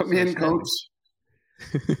 Put me in, coach.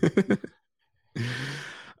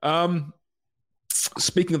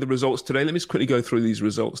 Speaking of the results today, let me just quickly go through these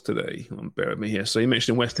results today. Bear with me here. So you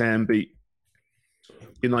mentioned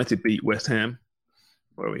United beat West Ham.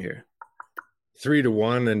 Where are we here?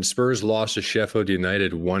 3-1, and Spurs lost to Sheffield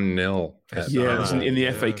United 1-0. Yeah, it was in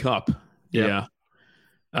the FA Cup. Yeah.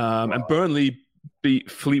 And Burnley beat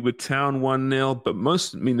Fleetwood Town 1-0, but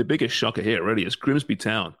the biggest shocker here already is Grimsby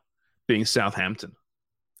Town being Southampton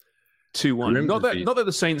 2-1. Not that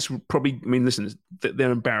the Saints probably, listen,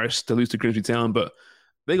 they're embarrassed to lose to Grimsby Town, but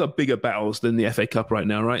they got bigger battles than the FA Cup right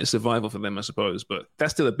now, right? It's survival for them, I suppose, but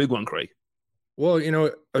that's still a big one, Craig. Well,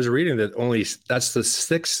 I was reading that that's the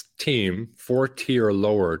sixth team, 4-tier or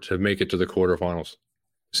lower, to make it to the quarterfinals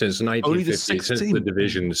since 1950, since the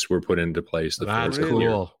divisions were put into place. That's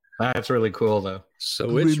cool. That's really cool, though.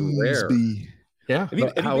 So it's rare. Yeah. Have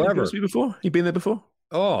you been to Grimsby before? You been there before?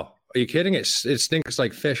 Oh, are you kidding? It stinks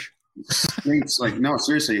like fish. Stinks like, no,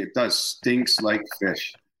 seriously, it does. Stinks like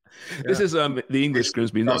fish. This is the English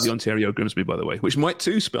Grimsby, not the Ontario Grimsby, by the way, which might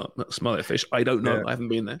too smell like fish. I don't know. I haven't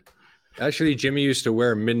been there. Actually, Jimmy used to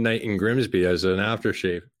wear Midnight in Grimsby as an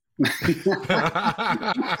aftershave.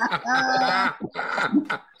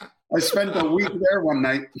 I spent a week there one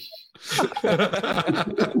night.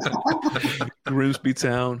 Grimsby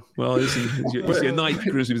Town. Well, you see a night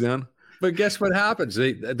Grimsby Town. But guess what happens?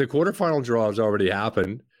 The quarterfinal draw has already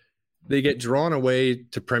happened. They get drawn away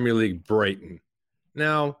to Premier League Brighton.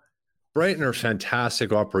 Now, Brighton are fantastic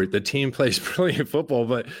the team plays brilliant football,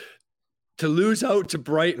 but to lose out to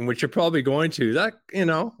Brighton, which you're probably going to, that,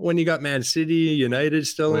 when you got Man City, United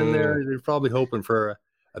still in there, they're probably hoping for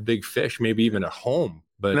a big fish, maybe even at home.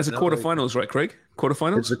 But that's the quarterfinals, right, Craig?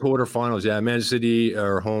 Quarterfinals? It's the quarterfinals, yeah. Man City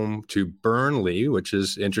are home to Burnley, which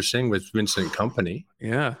is interesting with Vincent Kompany.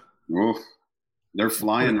 Yeah. Oof. They're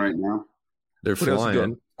flying right now. They're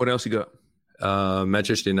flying. What else you got?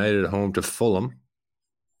 Manchester United at home to Fulham.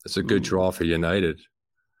 That's a good draw for United.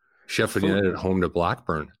 Sheffield United at home to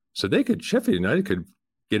Blackburn. So Sheffield United could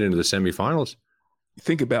get into the semifinals.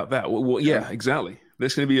 Think about that. Well, yeah, exactly.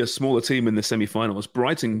 There's going to be a smaller team in the semifinals.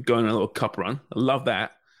 Brighton going on a little cup run. I love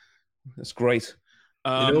that. That's great.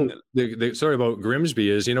 The story about Grimsby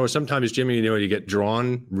is, sometimes, Jimmy, you get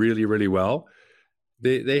drawn really, really well.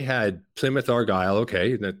 They had Plymouth Argyle,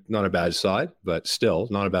 okay, not a bad side, but still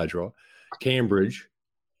not a bad draw. Cambridge,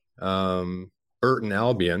 Burton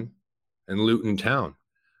Albion, and Luton Town.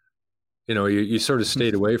 You sort of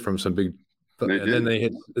stayed away from some big, then they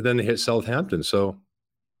hit Southampton. So,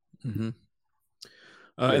 in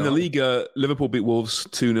the league, Liverpool beat Wolves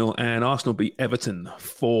 2-0, and Arsenal beat Everton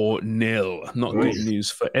 4-0. Not good news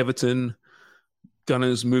for Everton.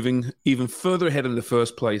 Gunners moving even further ahead in the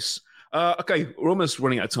first place. Okay, we're almost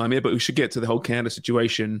running out of time here, but we should get to the whole Canada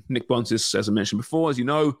situation. Nick Bontis, as I mentioned before, as you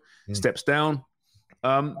know, steps down.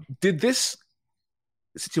 Did this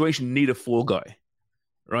situation need a fall guy?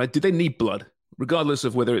 Right? Did they need blood? Regardless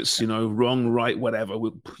of whether it's, wrong, right, whatever.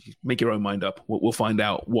 Make your own mind up. We'll find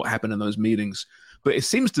out what happened in those meetings. But it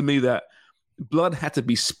seems to me that blood had to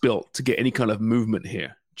be spilt to get any kind of movement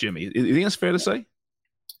here, Jimmy. You think that's fair to say?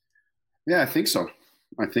 Yeah, I think so.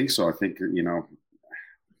 I think,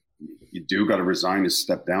 you do got to resign to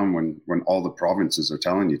step down when all the provinces are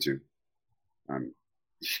telling you to.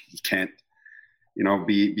 You can't,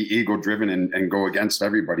 be ego driven and go against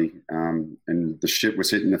everybody. And the shit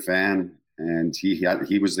was hitting the fan, and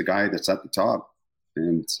he was the guy that's at the top,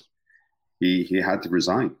 and he had to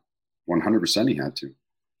resign. 100% he had to.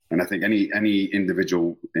 And I think any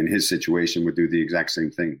individual in his situation would do the exact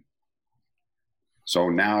same thing. So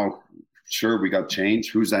now, sure, we got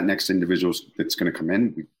change. Who's that next individual that's going to come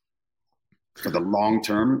in? For the long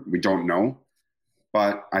term, we don't know.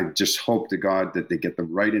 But I just hope to God that they get the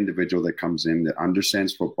right individual that comes in that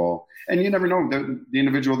understands football. And you never know, the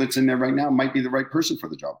individual that's in there right now might be the right person for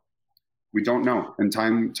the job. We don't know, and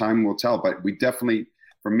time will tell. But we definitely,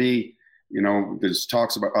 for me, there's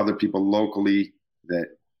talks about other people locally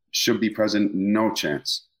that should be present. No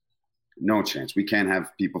chance. We can't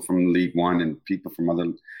have people from League One and people from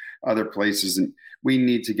other places. And we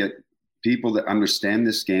need to get people that understand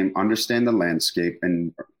this game, understand the landscape,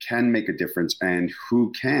 and can make a difference, and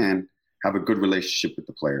who can have a good relationship with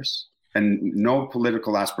the players. And no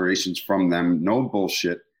political aspirations from them, no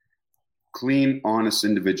bullshit. Clean, honest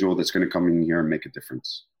individual that's going to come in here and make a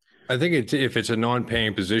difference. I think if it's a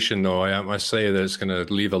non-paying position, though, I must say that it's going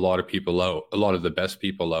to leave a lot of people out, a lot of the best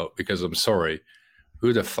people out, because I'm sorry,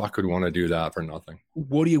 who the fuck would want to do that for nothing?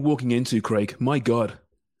 What are you walking into, Craig? My God.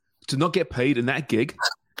 To not get paid in that gig,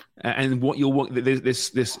 and what you're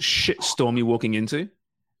this shit storm you're walking into,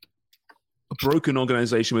 a broken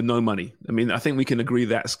organization with no money. I think we can agree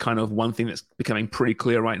that's kind of one thing that's becoming pretty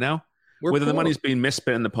clear right now. Whether the money's been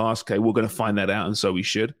misspent in the past, okay, we're going to find that out, and so we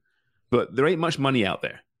should. But there ain't much money out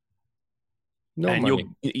there.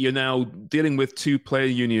 You're now dealing with two player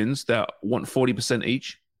unions that want 40%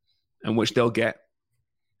 each. and which they'll get,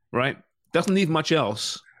 right? Doesn't need much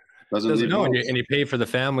else. Doesn't need No, much. and you pay for the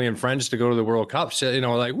family and friends to go to the World Cup. So,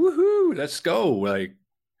 like, woohoo, let's go. Like,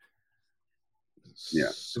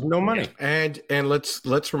 Yeah. no money. And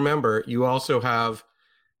let's remember, you also have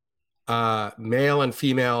male and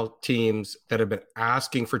female teams that have been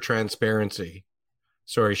asking for transparency.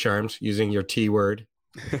 Sorry, Sharms, using your T word.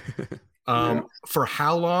 For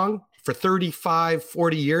how long? For 35,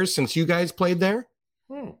 40 years since you guys played there?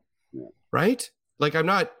 Right? Like, I'm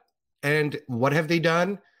not. And what have they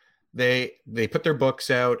done? They put their books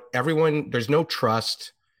out. Everyone, there's no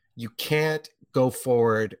trust. You can't go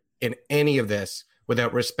forward in any of this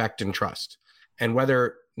without respect and trust. And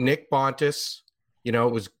whether Nick Bontis, it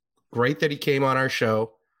was great that he came on our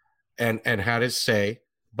show and had his say.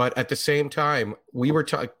 But at the same time,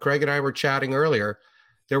 Craig and I were chatting earlier.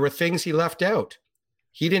 There were things he left out.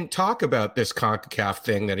 He didn't talk about this CONCACAF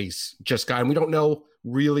thing that he's just got. And we don't know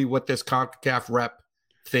really what this CONCACAF rep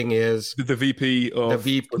thing is. The VP of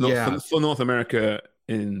for North America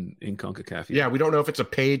in CONCACAF. Yeah, we don't know if it's a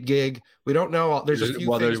paid gig. We don't know. There's a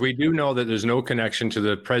few things. We do know that there's no connection to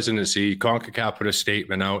the presidency. CONCACAF put a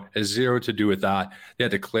statement out. It has zero to do with that. They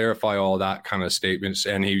had to clarify all that kind of statements,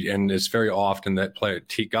 and it's very often that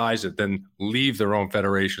guys that then leave their own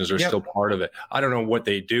federations are still part of it. I don't know what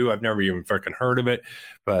they do. I've never even freaking heard of it,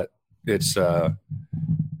 but it's I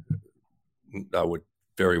would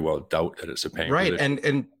very well doubt that it's a paying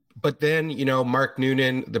position. But then Mark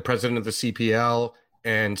Noonan, the president of the CPL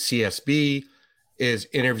and CSB, is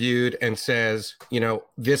interviewed and says,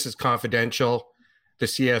 this is confidential, the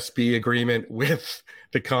CSB agreement with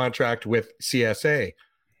the contract with CSA.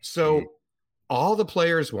 So all the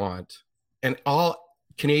players want, and all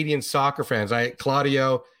Canadian soccer fans,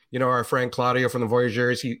 Claudio, our friend Claudio from the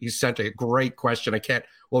Voyageurs, he sent a great question.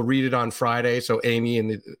 We'll read it on Friday, so Amy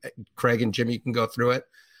and Craig and Jimmy can go through it.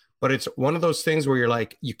 But it's one of those things where you're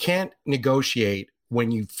like, you can't negotiate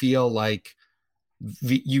when you feel like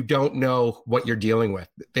you don't know what you're dealing with.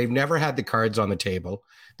 They've never had the cards on the table.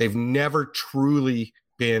 They've never truly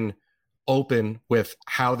been open with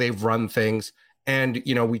how they've run things. And,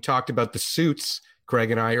 we talked about the suits,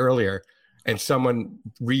 Craig and I, earlier, and someone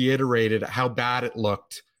reiterated how bad it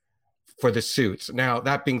looked for the suits. Now,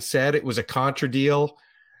 that being said, it was a contra deal,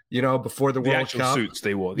 before the World Cup. Suits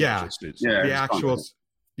they wore. The actual suits. Yeah, the actuals.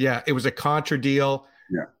 Yeah, it was a contra deal.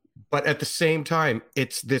 Yeah. But at the same time,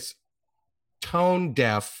 it's this tone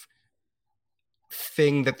deaf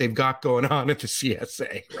thing that they've got going on at the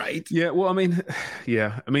CSA, right? Yeah, well,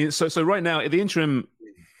 so right now, the interim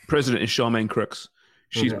president is Charmaine Crooks.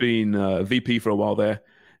 She's been VP for a while there.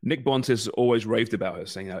 Nick Bontis always raved about her,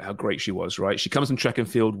 saying how great she was, right? She comes from track and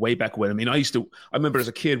field way back when. I remember as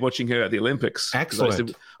a kid watching her at the Olympics.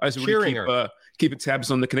 Excellent. I used to really keep tabs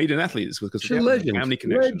on the Canadian athletes because she's a legend. Family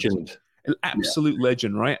connections. Legend. An absolute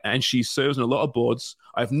legend, right? And she serves on a lot of boards.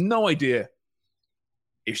 I have no idea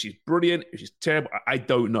if she's brilliant, if she's terrible. I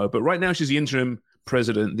don't know. But right now she's the interim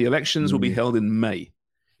president. The elections will be held in May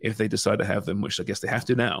if they decide to have them, which I guess they have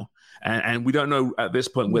to now. And we don't know at this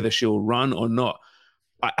point whether she'll run or not.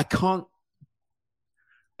 I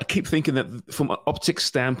keep thinking that from an optics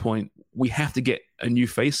standpoint, we have to get a new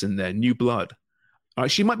face in there, new blood.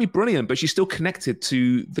 She might be brilliant, but she's still connected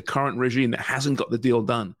to the current regime that hasn't got the deal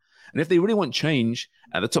done. And if they really want change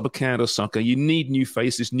at the top of Canada soccer, you need new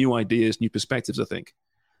faces, new ideas, new perspectives, I think.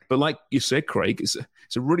 But like you said, Craig, it's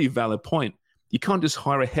a really valid point. You can't just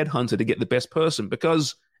hire a headhunter to get the best person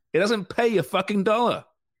because it doesn't pay a fucking dollar,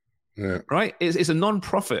 right? It's a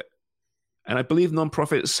non-profit. And I believe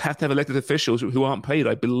non-profits have to have elected officials who aren't paid,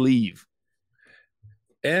 I believe.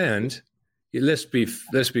 And let's be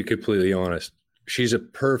completely honest. She's a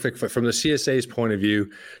perfect fit. From the CSA's point of view,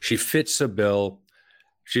 she fits the bill.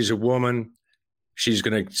 She's a woman. She's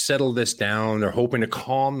going to settle this down. They're hoping to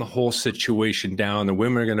calm the whole situation down. The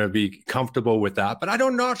women are going to be comfortable with that. But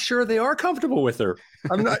I'm not sure they are comfortable with her.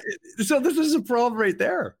 I'm not. So this is a problem right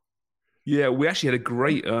there. Yeah, we actually had a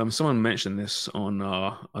great. Someone mentioned this on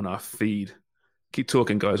our feed. Keep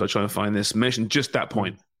talking, guys. I'll try and find this. Mentioned just that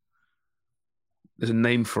point. There's a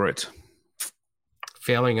name for it.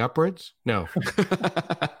 Failing upwards? No. Is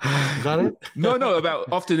that it? No.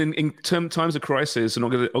 About often in times of crisis, an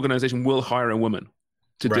organization will hire a woman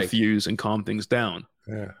to diffuse and calm things down.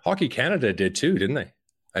 Yeah. Hockey Canada did too, didn't they?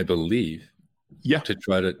 I believe. Yeah. To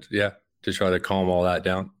try to calm all that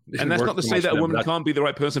down. And that's not to say that a woman can't be the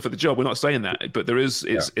right person for the job. We're not saying that, but there is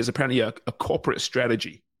apparently a corporate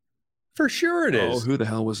strategy. For sure it is. Oh, who the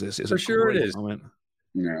hell was this? For sure it is. Moment.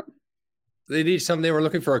 Yeah. They were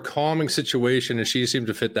looking for a calming situation, and she seemed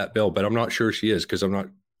to fit that bill, but I'm not sure she is because I'm not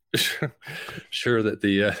sure that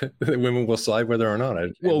the women will side whether or not.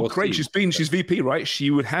 Well, Craig, she's VP, right?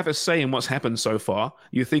 She would have a say in what's happened so far.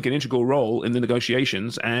 You think an integral role in the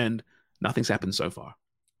negotiations, and nothing's happened so far.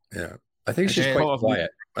 Yeah, I think she's quite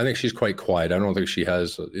quiet. I think she's quite quiet. I don't think she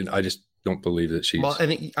has. I just don't believe that she's. Well,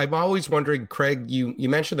 and I'm always wondering, Craig. You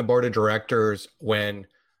mentioned the board of directors when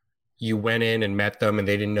you went in and met them, and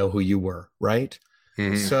they didn't know who you were, right?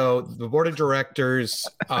 Mm-hmm. So the board of directors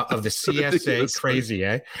of the CSA, crazy,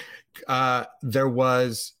 eh? There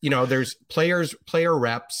was, there's player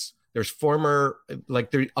reps, there's former,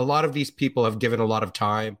 a lot of these people have given a lot of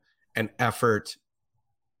time and effort.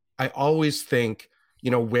 I always think,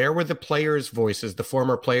 where were the players' voices, the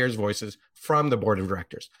former players' voices from the board of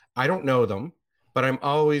directors? I don't know them, but I'm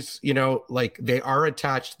always, they are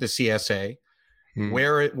attached to the CSA.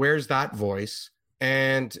 Where's that voice?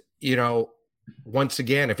 And, once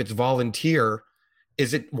again, if it's volunteer,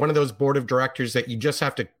 is it one of those board of directors that you just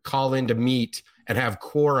have to call in to meet and have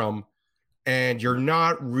quorum, and you're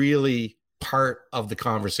not really part of the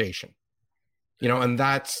conversation? And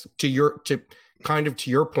that's to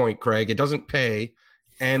your point, Craig. It doesn't pay,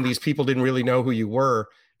 and these people didn't really know who you were.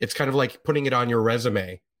 It's kind of like putting it on your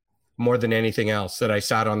resume more than anything else that I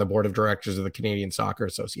sat on the board of directors of the Canadian Soccer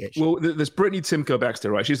Association. Well, there's Brittany Timko Baxter,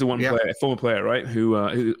 right? She's the one former player, right?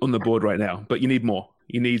 Who's on the board right now. But you need more.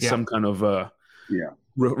 You need some kind of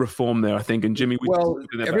reform there, I think. And Jimmy,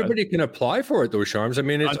 everybody can apply for it, though, Sharms. I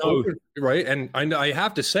mean, it's open, right? And I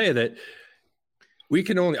have to say that I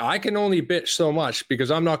can only bitch so much because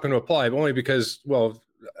I'm not going to apply, but only because, well,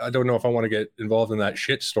 I don't know if I want to get involved in that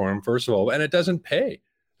shitstorm, first of all, and it doesn't pay.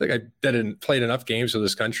 Like I played enough games for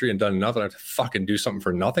this country and done enough, and I have to fucking do something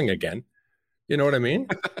for nothing again. You know what I mean?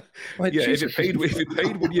 Like, yeah, if it paid,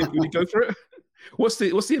 would you go for it? What's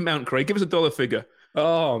the amount, Craig? Give us a dollar figure.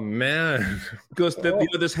 Oh man, because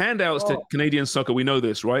there's handouts to Canadian soccer. We know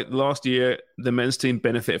this, right? Last year, the men's team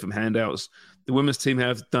benefited from handouts. The women's team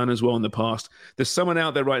have done as well in the past. There's someone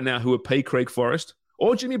out there right now who would pay Craig Forrest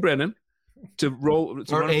or Jimmy Brennan to roll,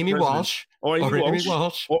 or Amy Walsh, or Amy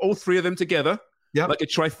Walsh, or all three of them together. Yep. Like a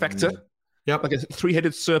trifecta. Yep. Like a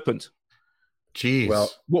three-headed serpent. Jeez.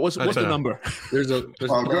 Well, what's the number? Craig's going to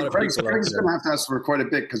have to ask for quite a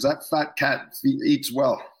bit because that fat cat eats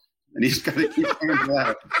well. And he's got to keep paying for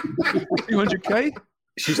that. 200K?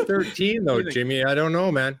 She's 13, though, Jimmy. I don't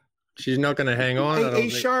know, man. She's not going to hang on. Hey,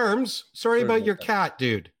 Sharms. Sorry about your cat,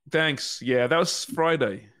 dude. Thanks. Yeah, that was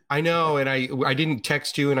Friday. I know, and I didn't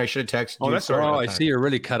text you, and I should have texted you. That's right. I see you're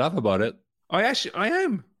really cut up about it. I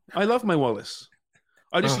am. I love my Wallace.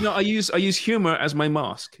 I use humor as my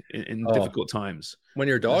mask in difficult times. When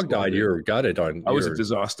your dog died, you were gutted on. I was a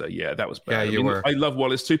disaster. Yeah, that was bad. Yeah, you were. I love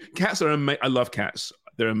Wallace too. Cats are amazing. I love cats.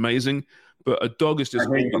 They're amazing. But a dog is just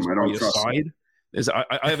always by your side.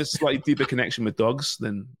 I have a slightly deeper connection with dogs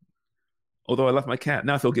than. Although I love my cat,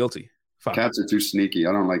 now I feel guilty. Fuck. Cats are too sneaky.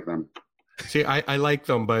 I don't like them. See, I like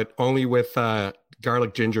them, but only with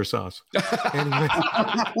garlic ginger sauce. Anyway.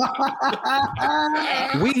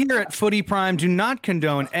 We here at Footy Prime do not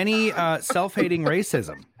condone any self-hating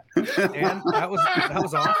racism. And that was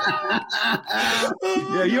awesome.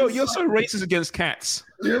 Yeah, you're so racist against cats.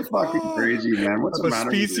 You're fucking crazy, man. What's the matter?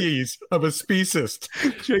 I'm a speciesist.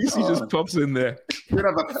 JC just pops in there. You're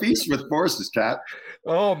gonna have a feast with Forrest's cat.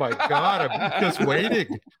 Oh my god, I'm just waiting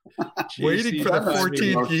for the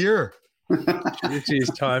 14th year. JC's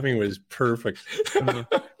timing was perfect.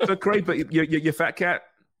 So Craig, but your fat cat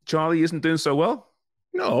Charlie isn't doing so well?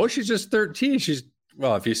 No, she's just 13.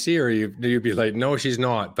 Well, if you see her, you'd be like, no, she's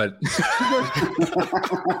not. But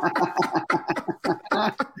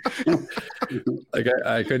like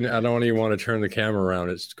I don't even want to turn the camera around.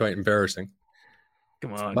 It's quite embarrassing.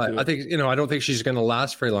 Come on. But I think, I don't think she's going to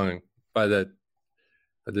last very long by the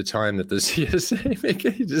time that the CSA make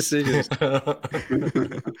any decisions.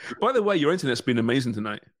 By the way, your internet's been amazing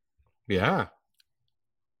tonight. Yeah.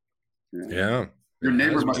 Yeah. Your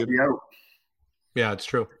neighbor must be out. Yeah, it's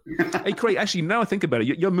true. Hey, Craig, actually, now I think about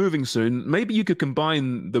it, you're moving soon. Maybe you could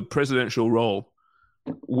combine the presidential role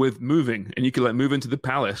with moving, and you could move into the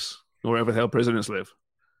palace or wherever the hell presidents live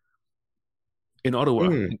in Ottawa,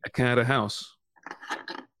 a Canada house.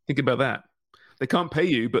 Think about that. They can't pay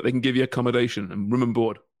you, but they can give you accommodation and room and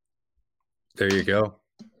board. There you go.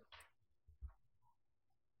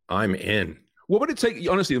 I'm in. What would it take,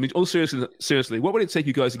 honestly, all seriously, what would it take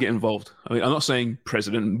you guys to get involved? I mean, I'm not saying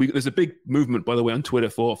president. There's a big movement, by the way, on Twitter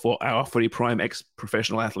for our Footy Prime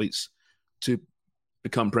ex-professional athletes to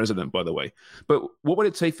become president, by the way. But what would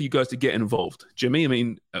it take for you guys to get involved? Jimmy, I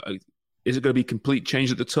mean, is it going to be complete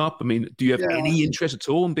change at the top? I mean, do you have any interest at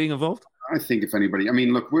all in being involved? I think if anybody, I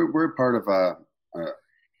mean, look, we're part of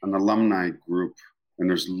an alumni group and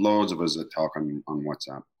there's loads of us that talk on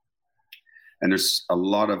WhatsApp. And there's a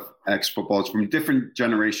lot of ex-footballers from different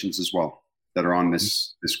generations as well that are on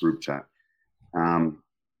this group chat.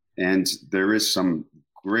 And there is some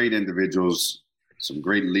great individuals, some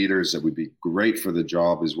great leaders that would be great for the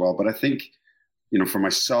job as well. But I think, for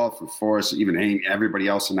myself, for Forrest, even Amy, everybody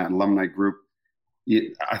else in that alumni group,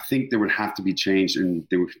 I think there would have to be change, and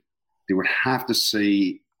they would have to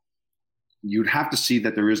see, you'd have to see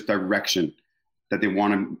that there is direction, that they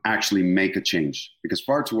want to actually make a change, because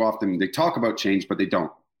far too often they talk about change, but they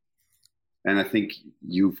don't. And I think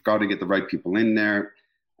you've got to get the right people in there,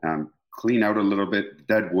 clean out a little bit,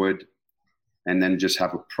 dead wood, and then just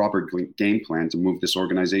have a proper game plan to move this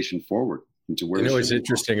organization forward into where. What's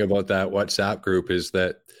interesting about that WhatsApp group is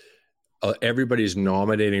that everybody's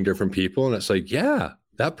nominating different people, and it's like, yeah,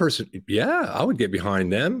 that person, yeah, I would get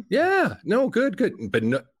behind them. Yeah, no, good. But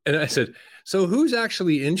no, and I said, so who's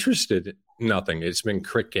actually interested? Nothing. It's been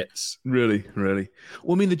crickets. Really. Well,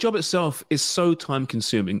 I mean, the job itself is so time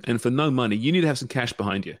consuming, and for no money, you need to have some cash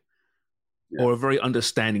behind you, or a very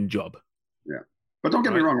understanding job. Yeah. But don't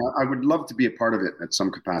get me wrong. I would love to be a part of it at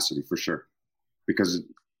some capacity for sure, because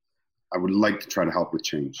I would like to try to help with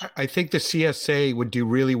change. I think the CSA would do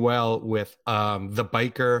really well with the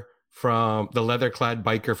biker from the leather-clad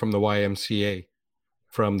biker from the YMCA,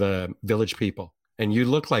 from the Village People. And you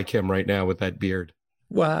look like him right now with that beard.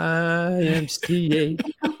 YMCA.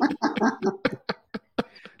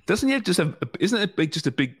 Doesn't he have isn't it just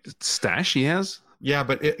a big stash he has? Yeah,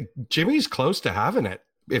 but Jimmy's close to having it.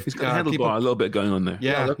 If he's got a handlebar, a little bit going on there.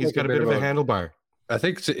 Yeah, he's got a bit of a handlebar. I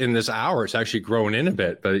think in this hour it's actually grown in a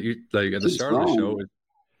bit, but you, like at the start of the show,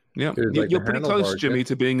 you're pretty close, Jimmy,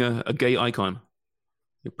 to being a gay icon.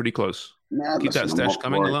 You're pretty close. Nah, keep that stash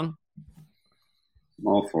coming along. I'm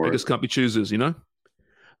all for it. Just can't be choosers,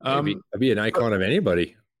 I'd be an icon of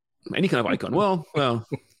anybody. Any kind of icon. Well,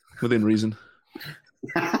 within reason.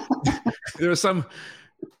 There are some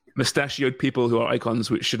mustachioed people who are icons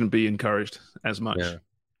which shouldn't be encouraged as much. Yeah.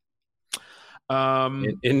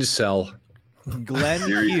 Incel. Glenn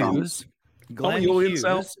Hughes. Glenn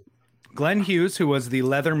Hughes, who was the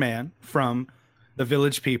leather man from the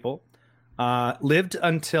Village People, lived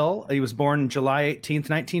until he was born July 18th,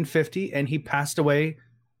 1950, and he passed away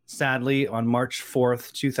sadly on March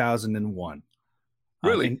 4th, 2001.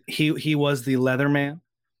 Really? And he was the leather man,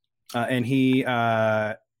 and he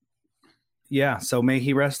so may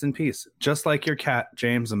he rest in peace. Just like your cat,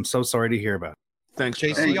 James. I'm so sorry to hear about it. Thanks.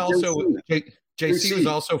 JC was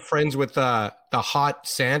also friends with the hot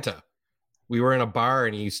Santa. We were in a bar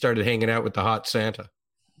and he started hanging out with the hot Santa.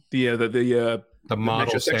 The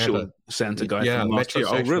model Santa guy. Yeah,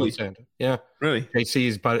 metrosexual really? Santa. Yeah, really.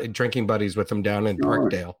 JC's drinking buddies with him down in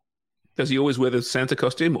Parkdale. Does he always wear the Santa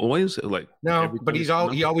costume? Always? No, but he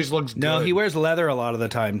always looks good. No, he wears leather a lot of the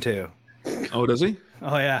time too. Oh, does he?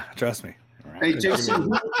 Oh yeah, trust me. Hey,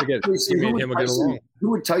 Jason, who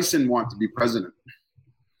would Tyson want to be president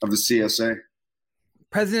of the CSA?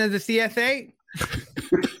 President of the CSA?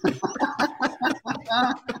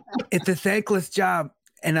 It's a thankless job,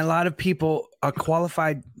 and a lot of people are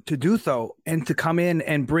qualified to do so and to come in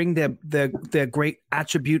and bring their great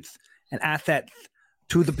attributes and assets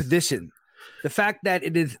to the position. The fact that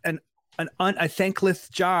it is a thankless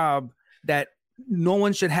job that no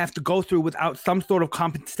one should have to go through without some sort of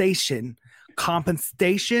compensation.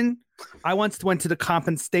 I once went to the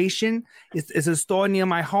compensation. It's a store near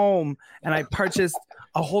my home, and I purchased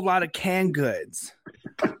a whole lot of canned goods.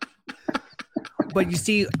 But you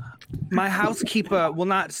see, my housekeeper will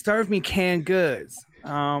not serve me canned goods.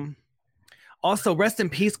 Also, rest in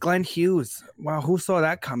peace, Glenn Hughes. Wow, who saw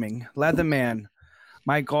that coming? Leatherman.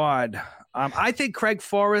 My God. I think Craig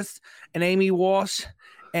Forrest and Amy Walsh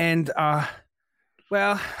and, we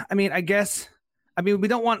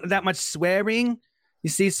don't want that much swearing, you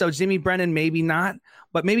see, so Jimmy Brennan, maybe not,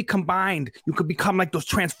 but maybe combined, you could become like those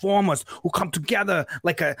Transformers who come together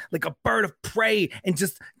like a bird of prey and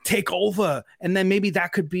just take over. And then maybe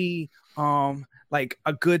that could be like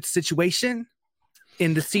a good situation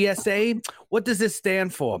in the CSA. What does this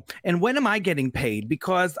stand for? And when am I getting paid?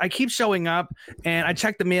 Because I keep showing up and I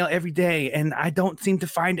check the mail every day and I don't seem to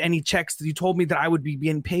find any checks. You told me that I would be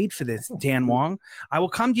being paid for this, Dan Wong. I will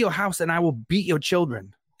come to your house and I will beat your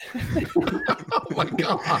children. Oh my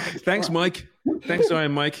God. Thanks, Mike. Thanks,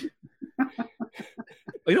 Mike.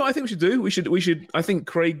 You know what I think we should do? We should, I think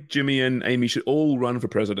Craig, Jimmy, and Amy should all run for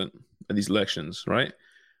president in these elections, right?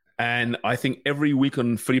 And I think every week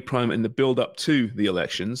on Footy Prime in the build up to the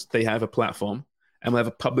elections, they have a platform and we'll have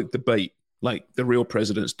a public debate like the real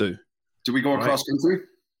presidents do. Do we go across country?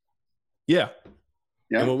 Yeah.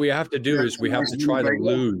 And what we have to do is we have to try to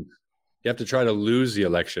lose. You have to try to lose the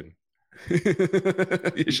election.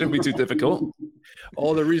 It shouldn't be too difficult.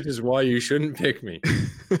 All the reasons why you shouldn't pick me.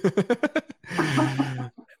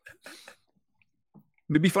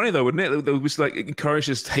 It'd be funny though, wouldn't it? It was like it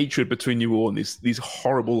encourages hatred between you all and these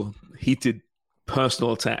horrible, heated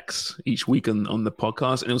personal attacks each week on the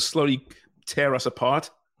podcast, and it'll slowly tear us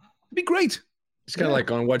apart. It'd be great. It's kind of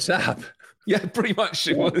like on WhatsApp. Yeah, pretty much.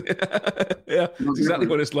 Yeah, it's exactly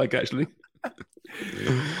what it's like, actually.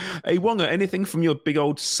 Hey, Wonga, anything from your big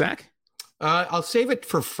old sack? I'll save it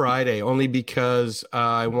for Friday, only because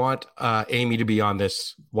I want Amy to be on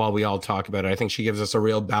this while we all talk about it. I think she gives us a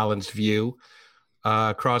real balanced view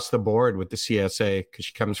across the board with the CSA, because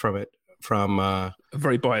she comes from a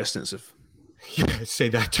very biased sense of. Yeah, say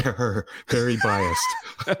that to her. Very biased.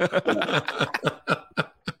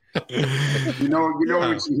 You know,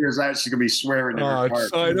 when she hears that, she's gonna be swearing in her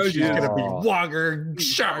heart. I know she's gonna be Wogger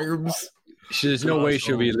Sharms. There's no way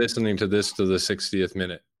she'll be listening to this to the 60th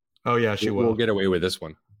minute. Oh yeah, she will. We'll get away with this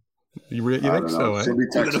one. You think so? We're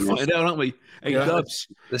gonna find out, aren't we? Hey, Dubs,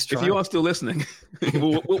 if you are still listening,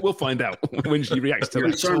 we'll find out when she reacts to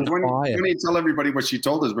that. When you tell everybody what she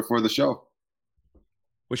told us before the show.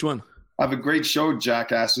 Which one? Have a great show,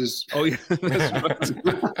 jackasses. Oh yeah, that's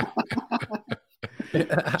right.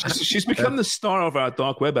 She's become the star of our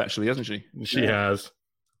dark web, actually, hasn't she? She has.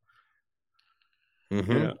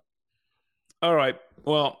 Mm-hmm. Yeah. All right.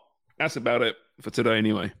 Well, that's about it for today,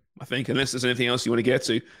 anyway. I think, unless there's anything else you want to get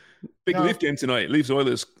to. Big Leaf game tonight. Leafs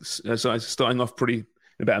Oilers starting off in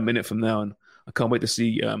about a minute from now, and I can't wait to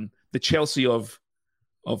see the Chelsea of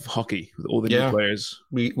hockey with all the new players.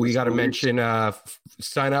 We got to mention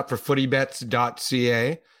sign up for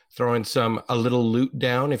footybets.ca. Throwing a little loot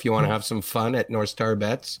down if you want to have some fun at North Star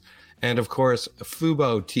Bets. And of course,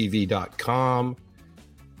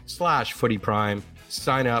 FuboTV.com/FootyPrime.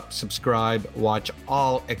 Sign up, subscribe, watch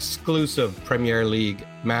all exclusive Premier League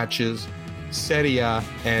matches, Serie A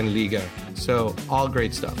and Liga. So all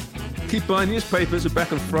great stuff. Keep buying newspapers. We're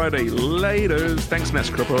back on Friday. Later. Thanks, Max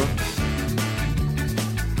Crepeau.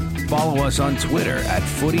 Follow us on Twitter at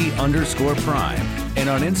 @footy_prime and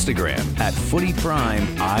on Instagram at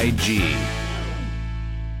 @footyprimeig.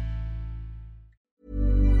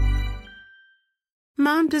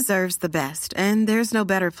 Mom deserves the best, and there's no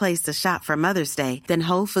better place to shop for Mother's Day than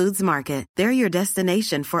Whole Foods Market. They're your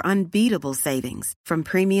destination for unbeatable savings, from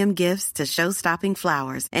premium gifts to show-stopping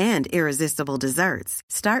flowers and irresistible desserts.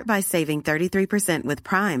 Start by saving 33% with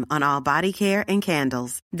Prime on all body care and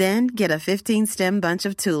candles. Then get a 15-stem bunch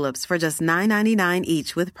of tulips for just $9.99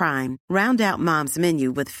 each with Prime. Round out Mom's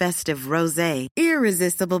menu with festive rosé,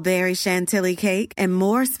 irresistible berry chantilly cake, and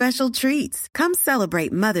more special treats. Come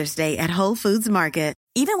celebrate Mother's Day at Whole Foods Market.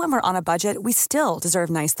 Even when we're on a budget, we still deserve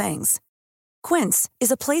nice things. Quince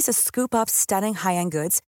is a place to scoop up stunning high-end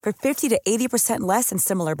goods for 50 to 80% less than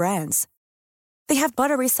similar brands. They have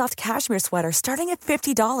buttery soft cashmere sweaters starting at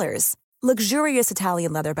 $50, luxurious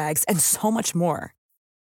Italian leather bags, and so much more.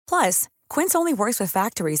 Plus, Quince only works with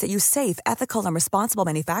factories that use safe, ethical, and responsible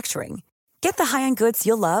manufacturing. Get the high-end goods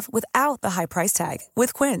you'll love without the high price tag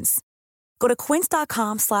with Quince. Go to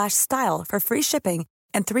quince.com/style for free shipping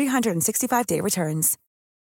and 365-day returns.